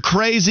 Things are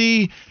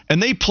crazy.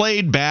 And they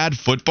played bad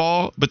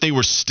football, but they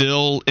were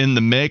still in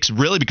the mix,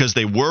 really, because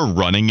they were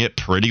running it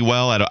pretty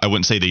well. I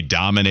wouldn't say they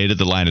dominated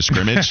the line of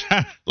scrimmage,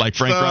 like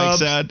Frank Reich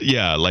said.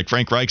 Yeah, like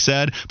Frank Reich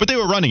said. But they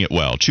were running it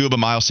well. Chuba,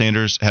 Miles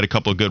Sanders had a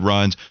couple of good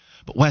runs.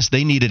 But, Wes,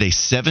 they needed a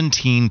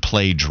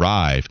 17-play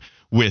drive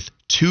with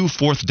 2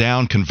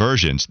 fourth-down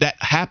conversions. That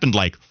happened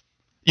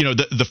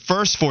the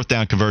first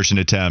fourth-down conversion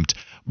attempt,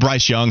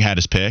 Bryce Young had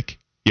his pick.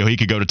 He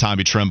could go to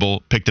Tommy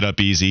Tremble, picked it up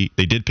easy.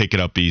 They did pick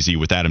it up easy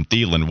with Adam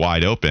Thielen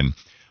wide open.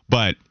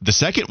 But the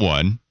second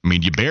one, I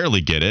mean, you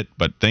barely get it,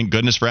 but thank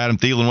goodness for Adam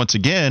Thielen once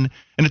again,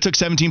 and it took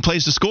 17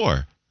 plays to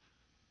score.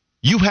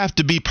 You have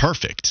to be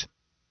perfect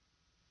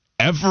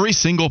every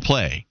single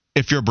play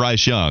if you're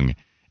Bryce Young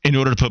in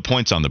order to put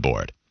points on the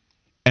board.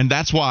 And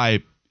that's why,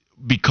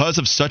 because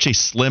of such a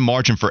slim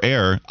margin for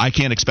error, I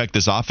can't expect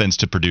this offense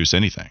to produce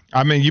anything.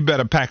 I mean, you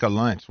better pack a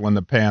lunch when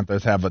the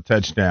Panthers have a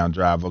touchdown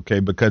drive, okay,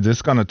 because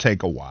it's going to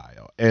take a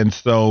while. And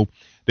so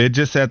they're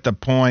just at the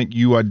point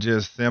you are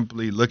just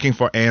simply looking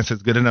for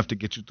answers good enough to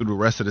get you through the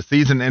rest of the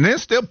season. And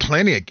there's still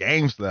plenty of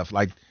games left.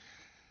 Like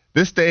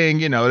this thing,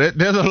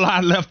 there's a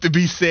lot left to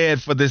be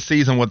said for this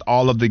season with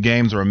all of the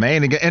games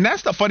remaining. And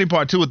that's the funny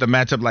part, too, with the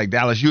matchup like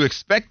Dallas. You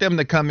expect them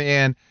to come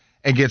in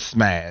and get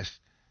smashed.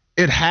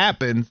 It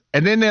happens,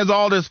 and then there's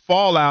all this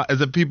fallout as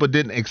if people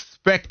didn't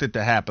expect it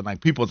to happen. Like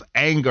people's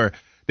anger,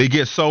 they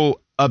get so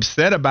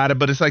upset about it,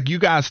 but it's like you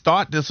guys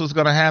thought this was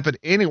going to happen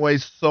anyway,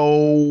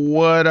 so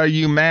what are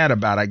you mad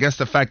about? I guess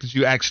the fact that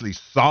you actually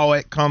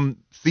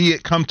see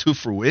it come to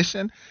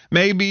fruition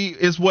maybe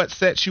is what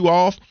sets you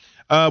off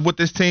with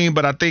this team,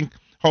 but I think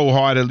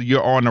wholeheartedly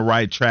you're on the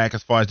right track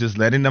as far as just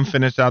letting them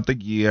finish out the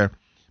year,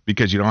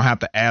 because you don't have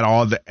to add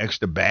all the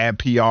extra bad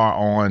PR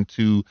on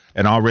to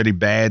an already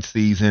bad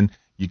season.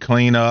 You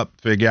clean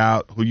up, figure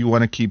out who you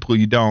want to keep, who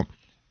you don't,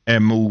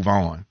 and move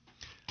on.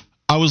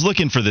 I was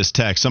looking for this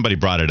text. Somebody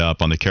brought it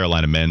up on the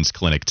Carolina Men's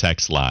Clinic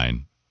text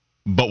line.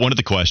 But one of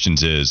the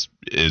questions is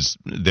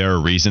there a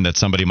reason that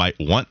somebody might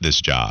want this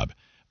job?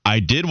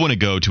 I did want to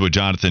go to a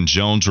Jonathan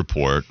Jones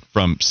report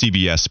from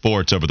CBS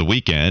Sports over the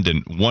weekend,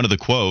 and one of the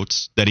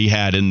quotes that he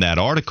had in that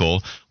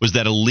article was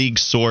that a league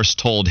source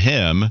told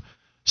him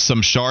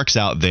some Sharks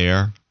out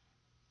there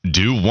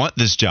do want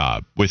this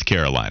job with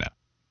Carolina.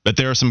 But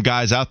there are some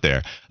guys out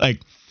there.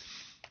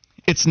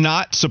 It's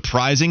not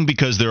surprising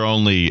because there are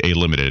only a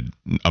limited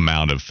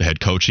amount of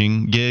head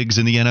coaching gigs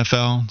in the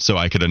NFL. So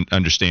I could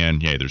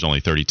understand, there's only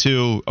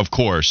 32. Of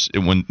course,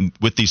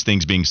 with these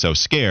things being so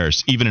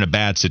scarce, even in a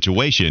bad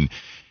situation,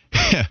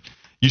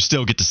 you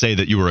still get to say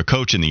that you were a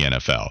coach in the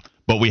NFL.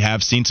 But we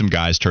have seen some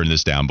guys turn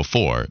this down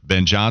before.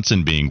 Ben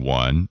Johnson being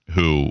one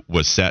who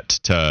was set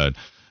to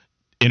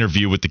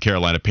interview with the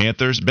Carolina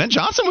Panthers. Ben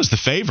Johnson was the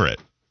favorite.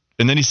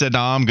 And then he said, no,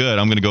 I'm good.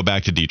 I'm going to go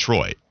back to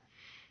Detroit.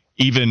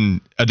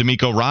 Even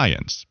DeMeco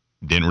Ryans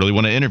didn't really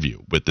want to interview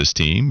with this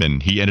team,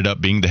 and he ended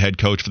up being the head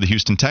coach for the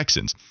Houston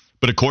Texans.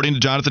 But according to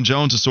Jonathan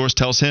Jones, a source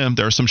tells him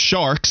there are some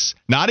Sharks,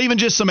 not even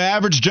just some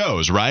average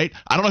Joes, right?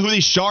 I don't know who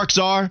these Sharks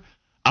are.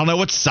 I don't know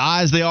what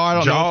size they are.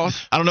 I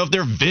don't know if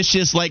they're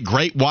vicious like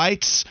great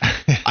whites.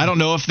 I don't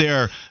know if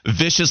they're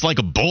vicious like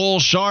a bull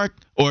shark,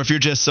 or if you're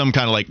just some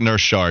kind of like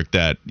nurse shark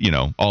that,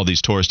 all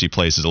these touristy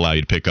places allow you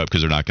to pick up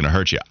because they're not going to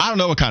hurt you. I don't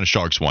know what kind of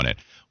sharks want it.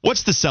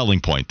 What's the selling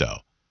point, though?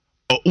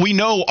 We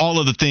know all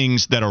of the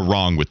things that are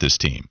wrong with this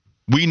team.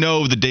 We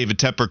know the David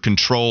Tepper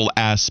control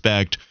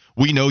aspect.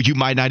 We know you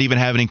might not even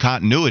have any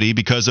continuity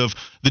because of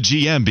the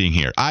GM being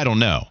here. I don't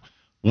know.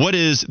 What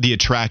is the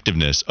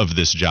attractiveness of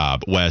this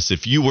job, Wes?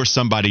 If you were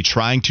somebody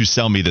trying to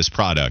sell me this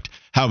product,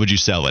 how would you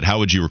sell it? How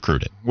would you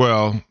recruit it?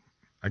 Well,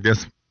 I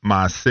guess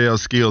my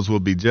sales skills will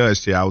be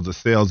judged here. I was a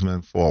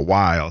salesman for a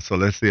while, so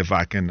let's see if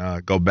I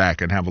can go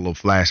back and have a little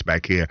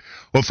flashback here.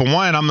 Well, for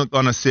one, I'm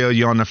going to sell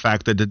you on the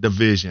fact that the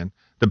division,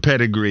 the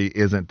pedigree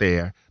isn't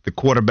there. The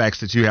quarterbacks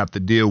that you have to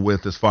deal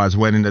with as far as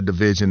winning the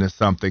division is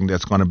something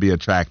that's going to be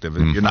attractive.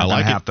 You're not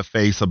going to have to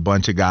face a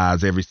bunch of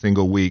guys every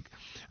single week.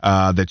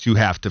 that you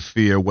have to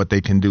fear what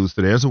they can do.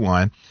 So there's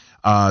one.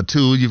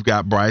 Two, you've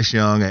got Bryce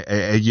Young,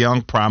 a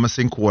young,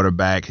 promising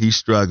quarterback. He's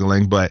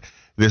struggling, but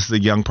this is a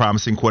young,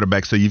 promising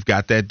quarterback, so you've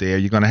got that there.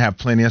 You're going to have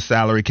plenty of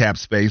salary cap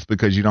space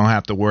because you don't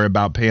have to worry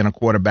about paying a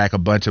quarterback a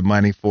bunch of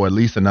money for at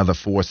least another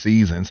 4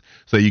 seasons.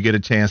 So you get a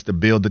chance to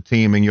build the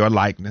team in your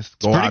likeness.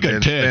 Go out there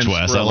and pitch,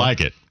 Wes. I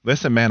like it.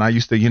 Listen, man, I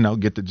used to,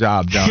 get the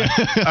job done.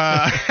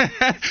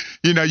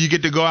 You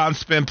get to go out and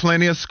spend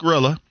plenty of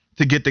Skrilla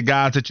to get the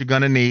guys that you're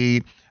going to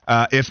need.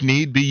 If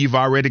need be, you've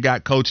already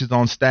got coaches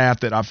on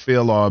staff that I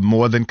feel are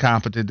more than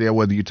competent there,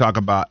 whether you talk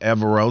about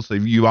Evero. So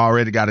you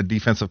already got a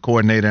defensive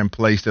coordinator in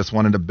place that's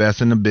one of the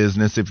best in the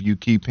business if you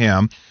keep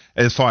him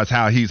as far as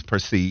how he's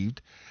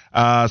perceived.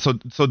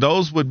 So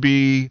those would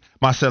be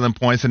my selling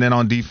points. And then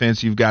on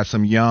defense, you've got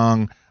some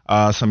young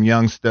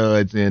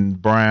studs in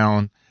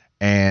Brown,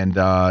 and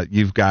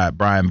you've got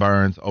Brian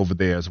Burns over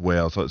there as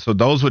well. So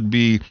those would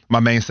be my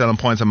main selling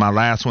points. And my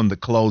last one, the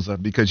closer,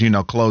 because,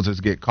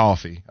 closers get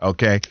coffee,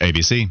 okay?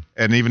 ABC.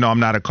 And even though I'm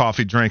not a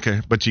coffee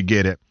drinker, but you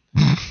get it.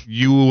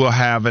 You will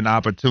have an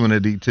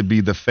opportunity to be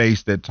the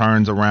face that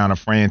turns around a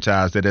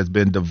franchise that has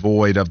been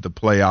devoid of the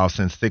playoffs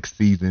in 6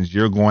 seasons.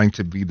 You're going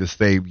to be the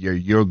savior.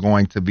 You're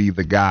going to be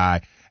the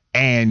guy.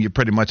 And you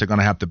pretty much are going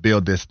to have to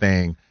build this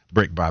thing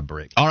brick by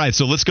brick. All right,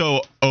 so let's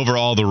go over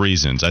all the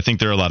reasons. I think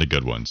there are a lot of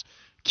good ones.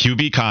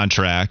 QB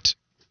contract.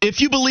 If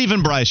you believe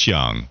in Bryce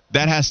Young,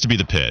 that has to be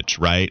the pitch,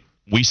 right?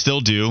 We still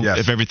do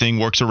if everything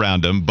works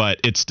around him, but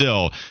it's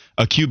still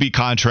a QB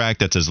contract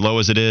that's as low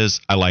as it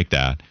is. I like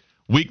that.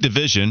 Weak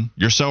division,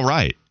 you're so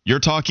right. You're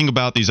talking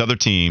about these other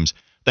teams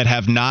that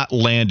have not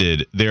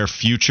landed their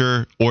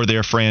future or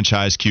their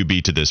franchise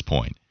QB to this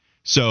point.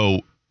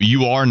 So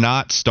you are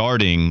not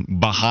starting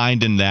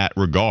behind in that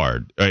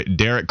regard.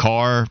 Derek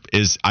Carr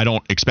I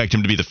don't expect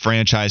him to be the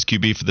franchise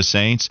QB for the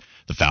Saints.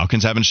 The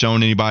Falcons haven't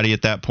shown anybody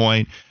at that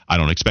point. I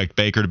don't expect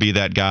Baker to be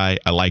that guy.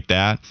 I like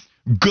that.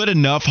 Good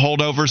enough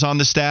holdovers on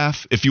the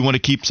staff if you want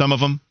to keep some of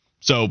them.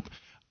 So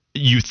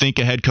you think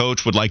a head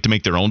coach would like to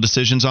make their own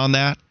decisions on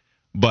that.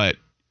 But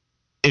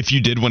if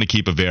you did want to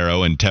keep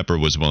Evero and Tepper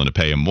was willing to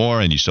pay him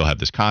more and you still have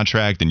this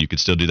contract, then you could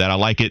still do that. I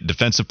like it.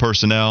 Defensive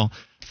personnel,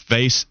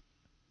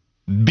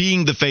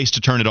 being the face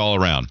to turn it all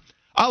around.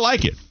 I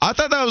like it. I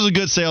thought that was a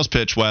good sales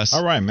pitch, Wes.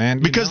 All right,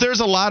 man. Because there's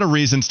a lot of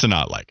reasons to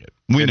not like it.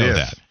 We know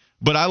that.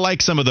 But I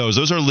like some of those.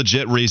 Those are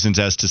legit reasons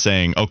as to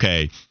saying,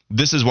 okay,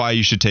 this is why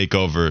you should take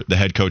over the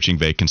head coaching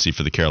vacancy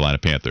for the Carolina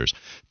Panthers.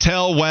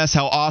 Tell Wes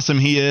how awesome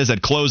he is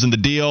at closing the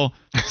deal.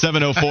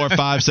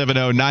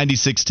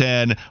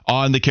 704-570-9610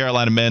 on the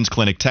Carolina Men's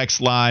Clinic text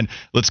line.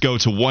 Let's go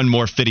to one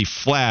more Fitty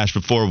Flash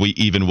before we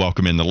even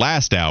welcome in the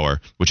last hour.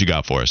 What you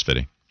got for us,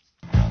 Fitty?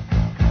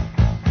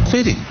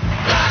 Fitty.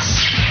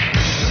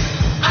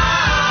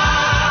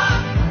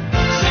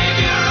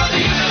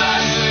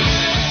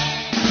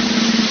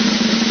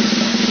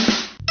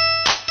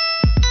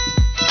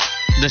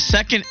 The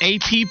second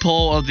AP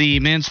poll of the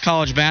men's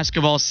college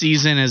basketball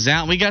season is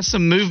out. We got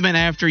some movement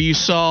after you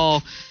saw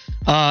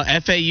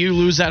FAU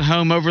lose at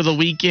home over the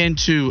weekend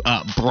to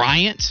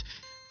Bryant.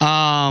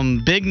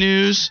 Big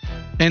news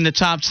in the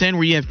top 10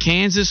 where you have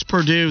Kansas,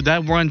 Purdue.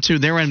 That run too.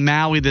 They're in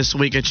Maui this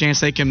week. A chance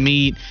they can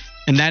meet.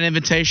 And that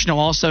invitational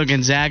also,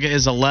 Gonzaga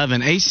is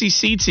 11.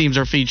 ACC teams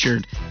are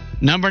featured.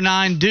 Number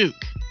 9,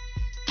 Duke.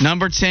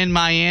 Number 10,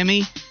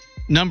 Miami.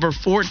 Number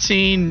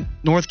 14,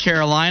 North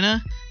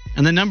Carolina.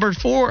 And then number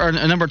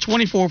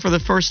 24 for the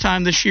first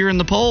time this year in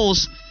the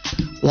polls,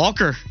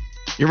 Walker.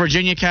 Your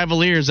Virginia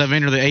Cavaliers have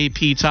entered the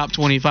AP top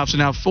 25. So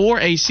now 4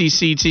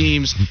 ACC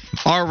teams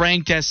are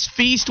ranked as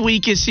Feast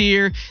Week is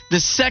here, the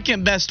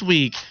second best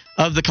week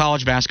of the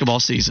college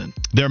basketball season.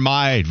 They're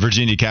my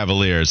Virginia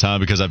Cavaliers,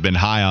 because I've been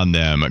high on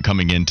them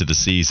coming into the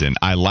season.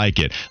 I like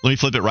it. Let me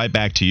flip it right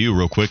back to you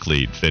real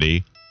quickly,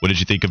 Fitty. What did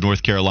you think of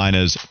North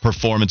Carolina's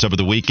performance over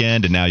the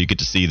weekend? And now you get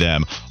to see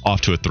them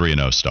off to a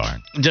 3-0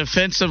 start.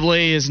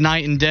 Defensively is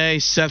night and day.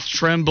 Seth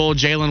Trimble,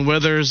 Jalen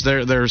Withers,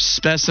 they're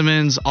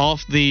specimens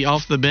off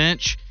the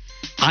bench.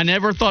 I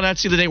never thought I'd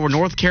see the day where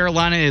North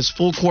Carolina is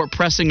full court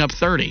pressing up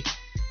 30.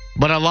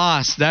 But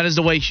alas, that is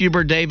the way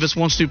Hubert Davis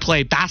wants to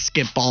play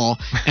basketball,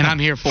 and I'm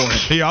here for it.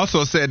 He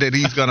also said that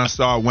he's going to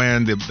start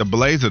wearing the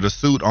blazer, the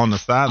suit on the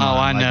sideline. Oh,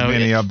 I know. Like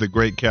many of the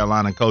great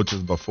Carolina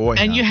coaches before him.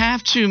 And you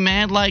have to,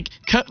 man. Like,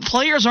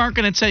 players aren't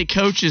going to take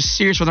coaches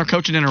serious when they're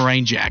coaching in a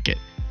rain jacket.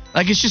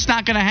 Like, it's just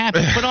not going to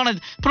happen. Put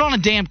on a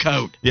damn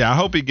coat. Yeah, I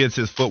hope he gets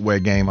his footwear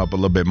game up a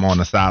little bit more on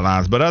the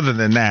sidelines. But other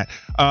than that,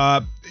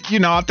 I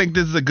think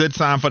this is a good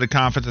sign for the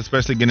conference,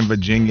 especially getting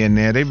Virginia in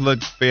there. They've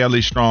looked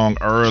fairly strong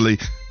early.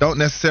 Don't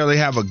necessarily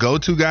have a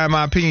go-to guy, in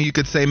my opinion. You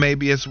could say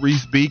maybe it's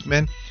Reese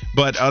Beekman.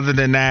 But other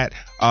than that,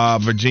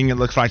 Virginia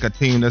looks like a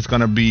team that's going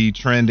to be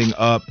trending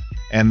up.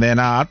 And then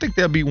I think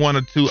there'll be 1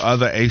 or 2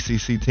 other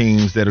ACC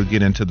teams that'll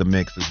get into the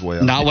mix as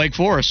well. Not Wake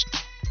Forest.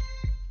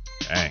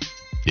 Dang.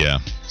 Yeah,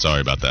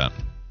 sorry about that.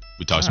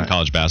 We talked some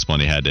college basketball,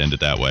 and he had to end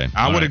it that way.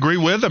 I would agree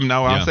with him.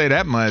 No, I'll say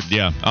that much.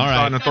 Yeah. All right.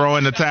 Starting to throw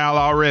in the towel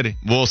already.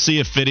 We'll see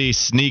if Fitty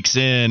sneaks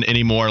in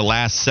any more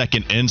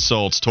last-second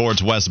insults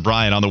towards Wes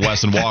Bryant on the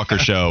Wes and Walker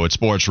Show at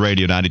Sports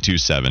Radio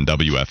 92.7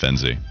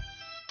 WFNZ.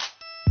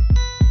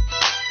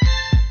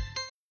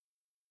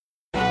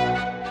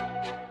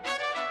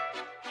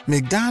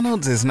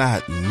 McDonald's is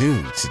not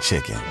new to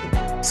chicken.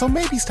 So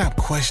maybe stop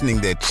questioning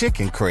their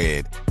chicken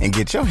cred and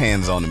get your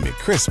hands on the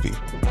McCrispy.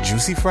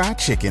 Juicy fried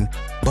chicken,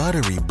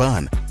 buttery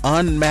bun,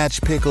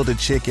 unmatched pickle to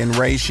chicken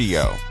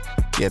ratio.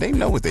 Yeah, they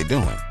know what they're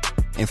doing.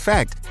 In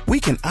fact,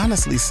 we can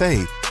honestly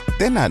say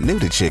they're not new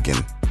to chicken.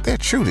 They're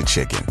true to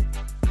chicken.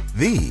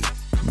 The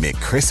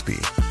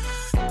McCrispy.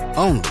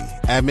 Only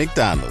at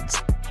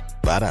McDonald's.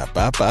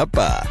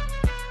 Ba-da-ba-ba-ba.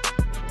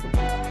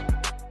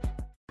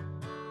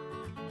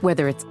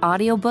 Whether it's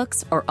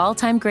audiobooks or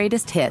all-time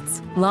greatest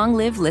hits, long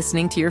live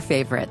listening to your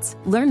favorites.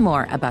 Learn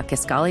more about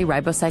Kisqali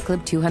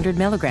Ribociclib 200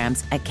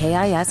 milligrams at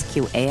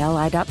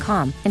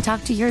KISQALI.com and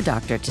talk to your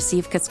doctor to see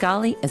if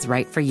Kisqali is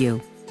right for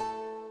you.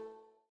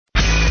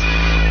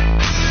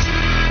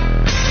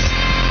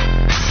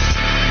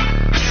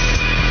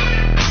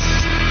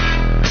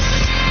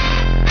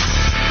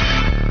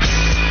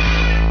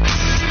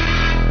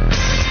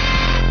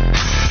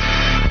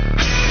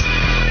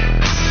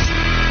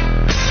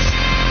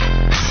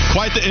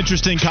 Quite the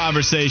interesting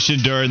conversation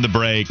during the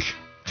break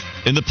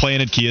in the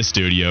Planet Kia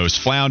studios.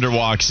 Flounder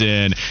walks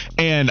in,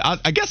 and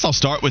I guess I'll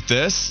start with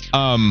this.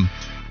 I'm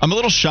a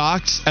little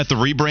shocked at the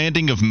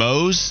rebranding of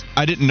Moe's.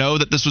 I didn't know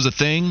that this was a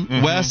thing,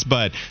 Wes,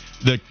 but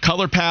the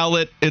color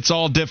palette, it's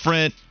all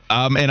different.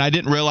 And I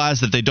didn't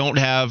realize that they don't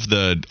have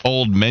the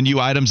old menu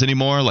items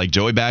anymore, like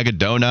Joey Bag of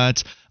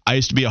Donuts. I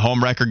used to be a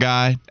home wrecker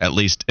guy, at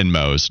least in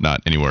Moe's,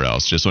 not anywhere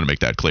else. Just want to make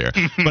that clear.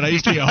 But I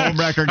used to be a home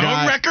wrecker guy.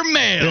 Home wrecker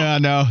male. Yeah,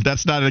 no,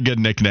 that's not a good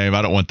nickname.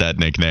 I don't want that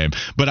nickname.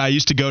 But I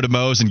used to go to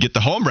Moe's and get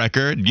the home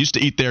wrecker. Used to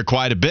eat there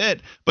quite a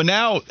bit. But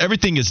now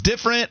everything is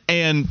different,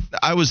 and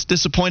I was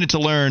disappointed to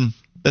learn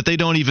that they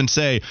don't even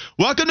say,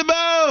 "Welcome to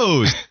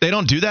Moe's." They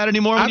don't do that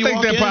anymore when I you think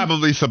walk they're in?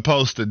 probably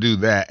supposed to do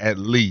that at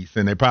least,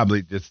 and they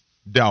probably just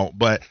don't.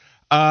 But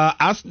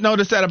I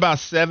noticed that about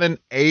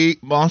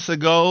 7-8 months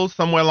ago,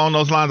 somewhere along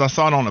those lines. I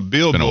saw it on a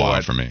billboard. Been a while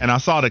for me. And I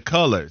saw the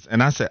colors,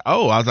 and I said,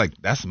 "Oh," I was like,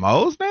 "That's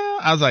Moe's now?"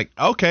 I was like,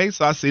 "Okay."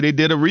 So I see they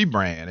did a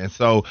rebrand, and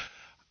so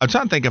I'm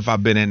trying to think if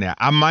I've been in there.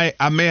 I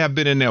may have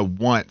been in there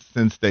once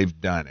since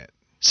they've done it.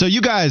 So you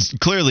guys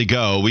clearly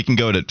go. We can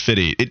go to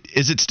Fitty.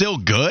 Is it still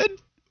good?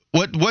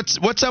 What's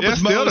up It's with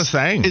still Moe's? the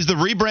same. Is the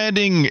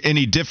rebranding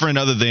any different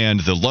other than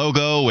the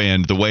logo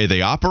and the way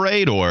they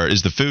operate, or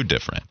is the food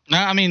different?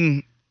 I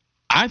mean,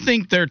 I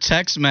think their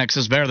Tex-Mex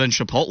is better than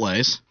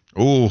Chipotle's.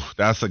 Ooh,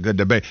 that's a good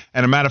debate.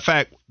 And a matter of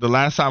fact, the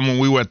last time when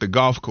we were at the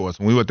golf course,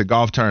 when we were at the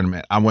golf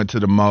tournament, I went to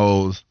the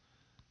Moe's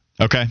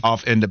Okay.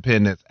 off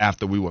Independence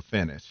after we were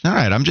finished. All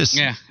right. I'm just.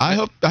 Yeah. I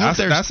hope there's.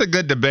 That's a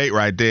good debate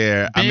right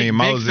there. I mean,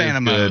 Moe's is fan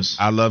of good. Moe's.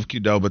 I love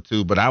Qdoba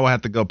too, but I would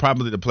have to go.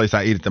 Probably the place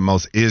I eat it the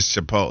most is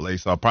Chipotle,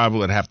 so I probably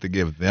would have to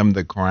give them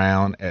the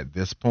crown at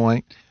this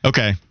point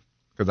Okay.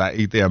 because I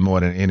eat there more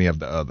than any of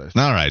the others.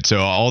 All right. So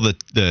all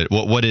the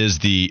what is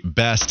the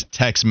best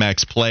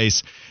Tex-Mex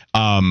place?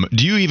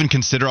 Do you even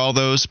consider all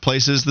those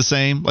places the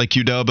same, like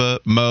Qdoba,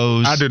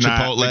 Moe's, I do not,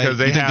 Chipotle? because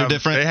You think they're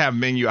different? They have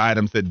menu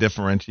items that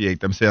differentiate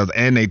themselves,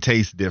 and they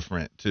taste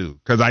different too.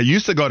 Because I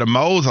used to go to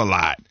Moe's a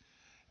lot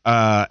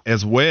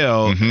as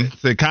well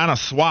to kind of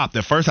swap.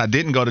 At first, I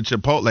didn't go to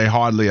Chipotle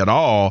hardly at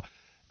all.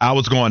 I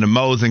was going to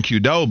Moe's and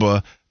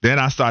Qdoba. Then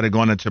I started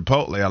going to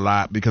Chipotle a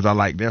lot because I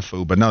like their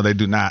food. But no, they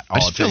do not. I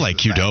just feel like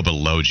Qdoba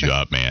loads you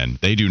up, man.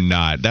 They do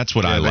not. That's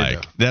what I they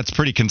like. do. That's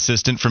pretty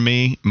consistent for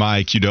me,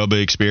 my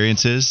Qdoba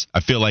experiences.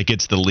 I feel like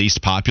it's the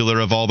least popular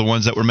of all the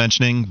ones that we're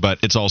mentioning, but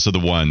it's also the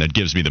one that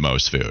gives me the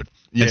most food.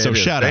 Yeah, and so it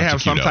is. shout they out have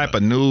to some Qdoba. type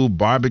of new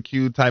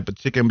barbecue type of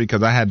chicken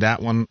because I had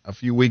that one a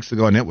few weeks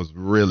ago and it was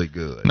really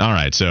good. All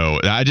right,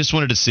 so I just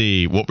wanted to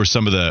see what were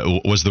some of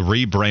was the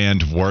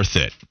rebrand worth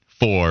it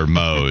for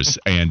Moe's,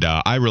 and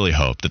I really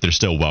hope that they're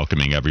still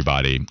welcoming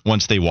everybody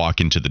once they walk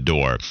into the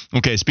door.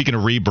 Okay, speaking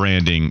of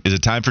rebranding, is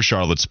it time for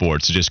Charlotte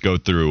Sports to just go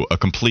through a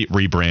complete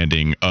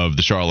rebranding of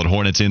the Charlotte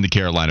Hornets and the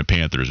Carolina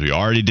Panthers? We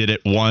already did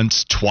it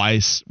once,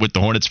 twice with the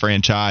Hornets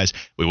franchise.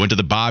 We went to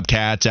the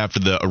Bobcats after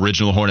the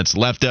original Hornets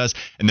left us,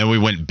 and then we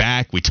went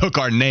back. We took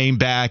our name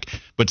back,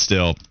 but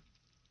still,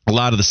 a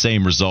lot of the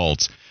same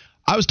results.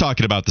 I was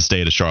talking about the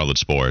state of Charlotte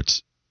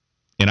sports,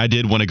 and I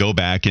did want to go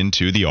back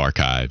into the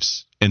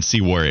archives and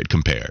see where it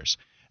compares.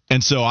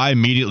 And so I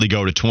immediately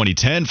go to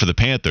 2010 for the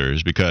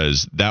Panthers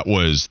because that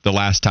was the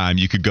last time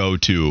you could go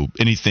to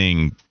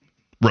anything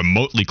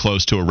remotely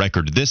close to a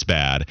record this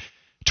bad.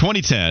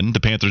 2010, the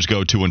Panthers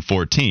go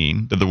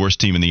 2-14. They're the worst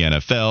team in the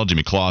NFL.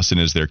 Jimmy Clausen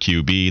is their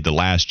QB the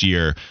last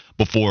year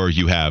before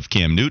you have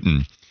Cam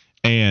Newton.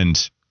 And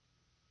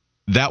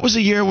that was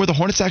a year where the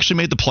Hornets actually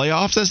made the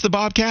playoffs as the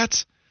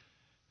Bobcats.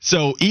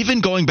 So even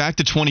going back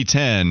to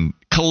 2010,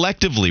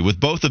 collectively with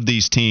both of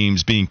these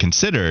teams being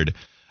considered,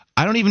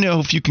 I don't even know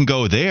if you can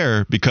go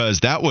there because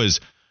that was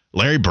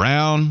Larry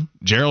Brown,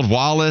 Gerald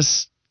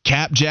Wallace,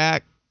 Cap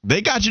Jack,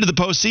 they got you to the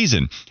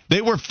postseason.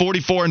 They were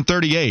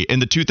 44-38 in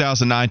the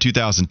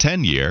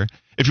 2009-2010 year.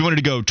 If you wanted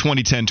to go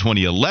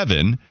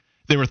 2010-2011,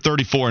 they were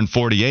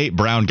 34-48.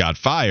 Brown got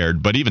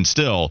fired, but even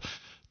still,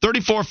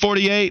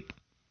 34-48,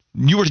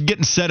 you were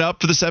getting set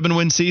up for the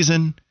 7-win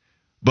season.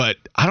 But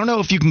I don't know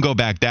if you can go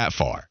back that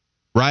far,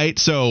 right?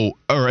 So,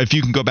 or if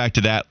you can go back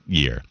to that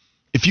year.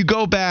 If you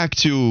go back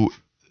to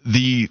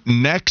the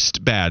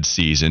next bad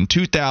season,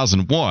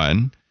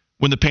 2001,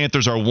 when the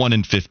Panthers are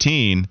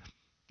 1-15,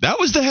 that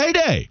was the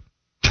heyday.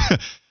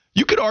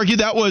 You could argue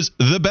that was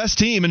the best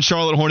team in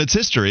Charlotte Hornets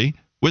history,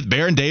 with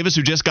Baron Davis,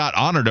 who just got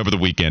honored over the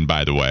weekend,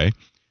 by the way.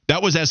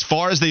 That was as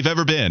far as they've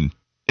ever been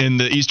in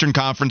the Eastern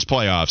Conference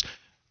playoffs.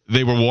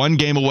 They were one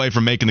game away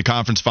from making the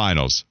conference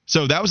finals.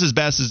 So that was as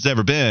best as it's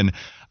ever been.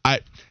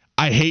 I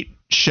hate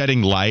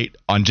shedding light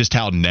on just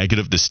how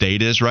negative the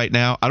state is right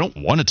now. I don't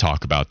want to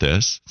talk about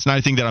this. It's not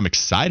anything that I'm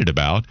excited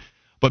about.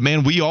 But,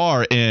 man, we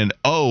are in,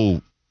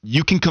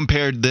 you can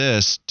compare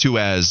this to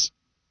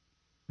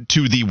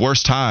the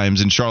worst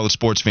times in Charlotte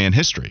sports fan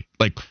history.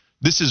 Like,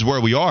 this is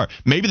where we are.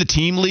 Maybe the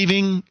team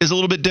leaving is a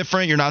little bit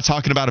different. You're not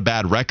talking about a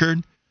bad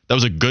record. That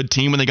was a good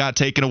team when they got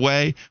taken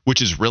away,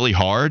 which is really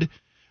hard.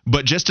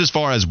 But just as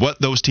far as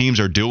what those teams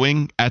are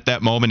doing at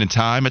that moment in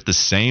time, at the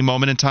same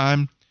moment in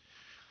time,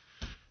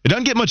 it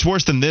doesn't get much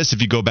worse than this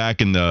if you go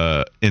back in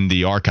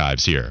the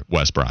archives here,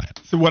 Wes Bryant.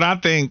 So what I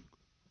think,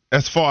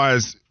 as far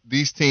as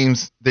these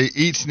teams, they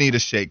each need a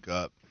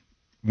shakeup.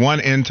 One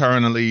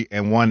internally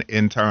and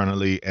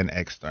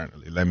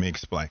externally. Let me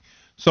explain.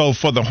 So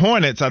for the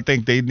Hornets, I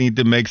think they need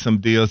to make some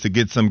deals to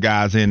get some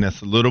guys in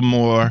that's a little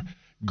more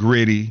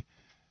gritty,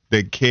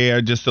 that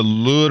care just a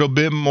little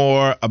bit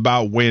more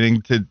about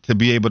winning to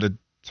be able to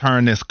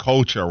turn this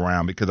culture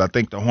around, because I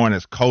think the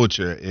Hornets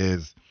culture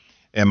is,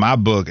 in my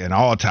book, an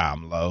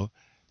all-time low.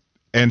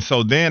 And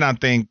so then I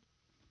think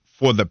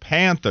for the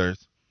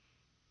Panthers,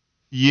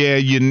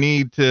 you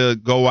need to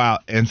go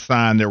out and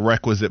sign the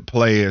requisite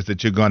players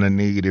that you're going to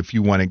need if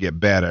you want to get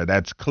better.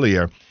 That's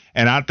clear.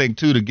 And I think,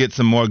 too, to get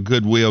some more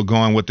goodwill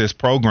going with this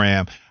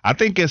program, I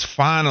think it's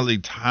finally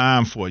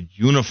time for a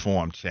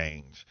uniform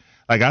change.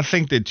 Like, I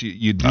think that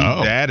you do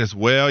that as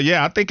well.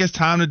 Yeah, I think it's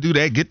time to do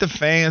that. Get the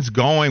fans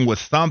going with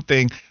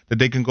something that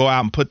they can go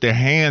out and put their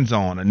hands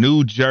on, a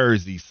new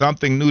jersey,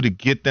 something new to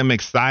get them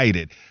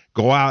excited.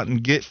 Go out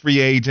and get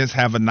free agents,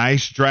 have a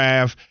nice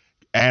draft,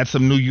 add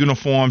some new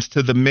uniforms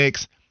to the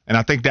mix, and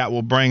I think that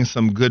will bring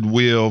some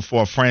goodwill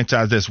for a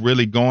franchise that's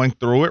really going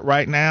through it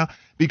right now,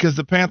 because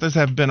the Panthers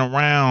have been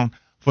around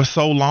for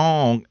so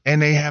long,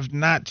 and they have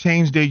not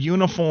changed their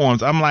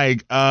uniforms. I'm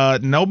like,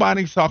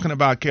 nobody's talking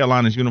about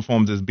Carolina's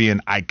uniforms as being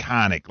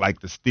iconic,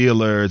 like the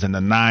Steelers and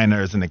the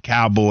Niners and the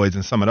Cowboys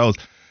and some of those.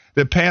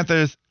 The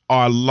Panthers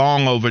are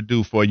long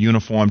overdue for a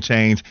uniform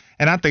change,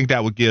 and I think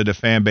that would give the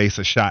fan base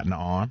a shot in the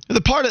arm. The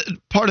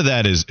part of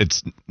that is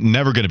it's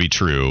never going to be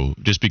true,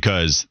 just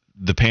because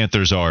the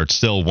Panthers are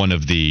still one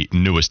of the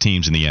newest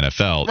teams in the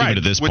NFL, right, even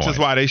at this point. Which is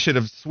why they should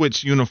have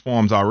switched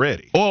uniforms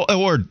already.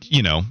 Or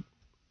you know,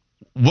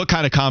 what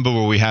kind of combo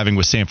were we having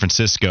with San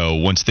Francisco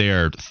once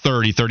they're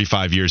 30,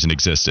 35 years in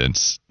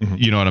existence? Mm-hmm.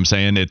 You know what I'm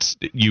saying? It's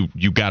you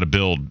got to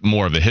build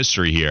more of a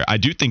history here. I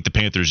do think the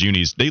Panthers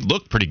unis, they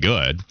look pretty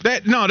good.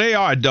 They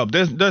are dope.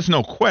 There's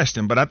no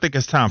question, but I think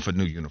it's time for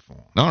new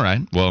uniforms. All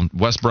right. Well,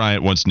 Wes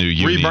Bryant wants new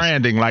unis.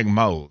 Rebranding like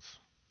Moe's.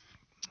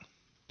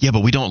 Yeah,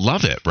 but we don't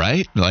love it,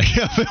 right? Like,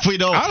 we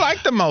don't. I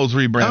like the Moe's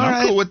rebrand.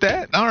 I'm cool with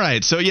that. All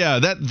right. So, yeah,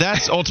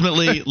 that's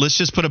ultimately, let's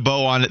just put a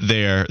bow on it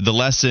there. The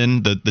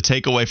lesson, the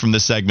takeaway from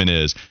this segment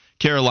is,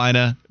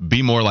 Carolina,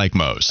 be more like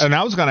Moe's. And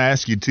I was going to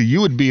ask you, too, you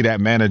would be that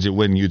manager,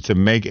 wouldn't you, to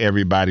make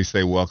everybody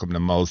say welcome to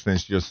Moe's,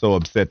 since you're so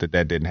upset that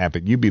didn't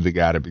happen. You'd be the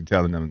guy to be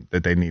telling them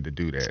that they need to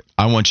do that.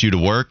 I want you to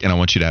work, and I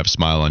want you to have a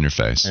smile on your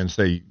face. And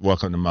say,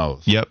 welcome to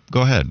Moe's. Yep,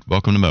 go ahead.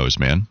 Welcome to Moe's,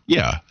 man.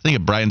 Yeah, I think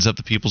it brightens up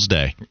the people's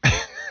day.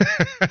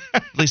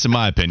 At least in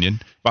my opinion.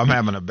 If I'm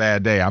having a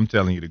bad day, I'm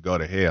telling you to go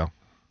to hell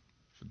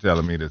for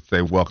telling me to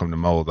say welcome to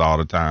Moe's all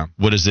the time.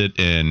 What is it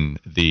in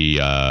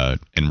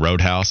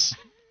Roadhouse?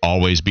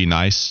 Always be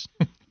nice.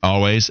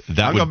 Always. I'm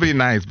going to be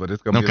nice, but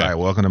it's going to be like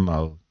welcome to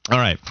Moe's. All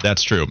right,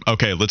 that's true.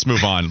 Okay, let's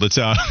move on. Let's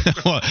talk.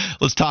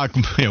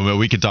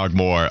 We could talk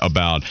more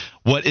about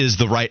what is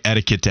the right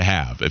etiquette to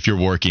have if you're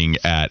working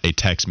at a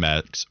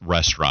Tex-Mex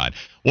restaurant.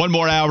 One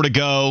more hour to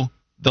go.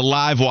 The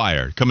Live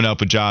Wire coming up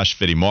with Josh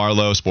Fitty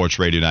Marlowe, Sports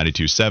Radio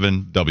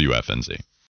 92.7 WFNZ.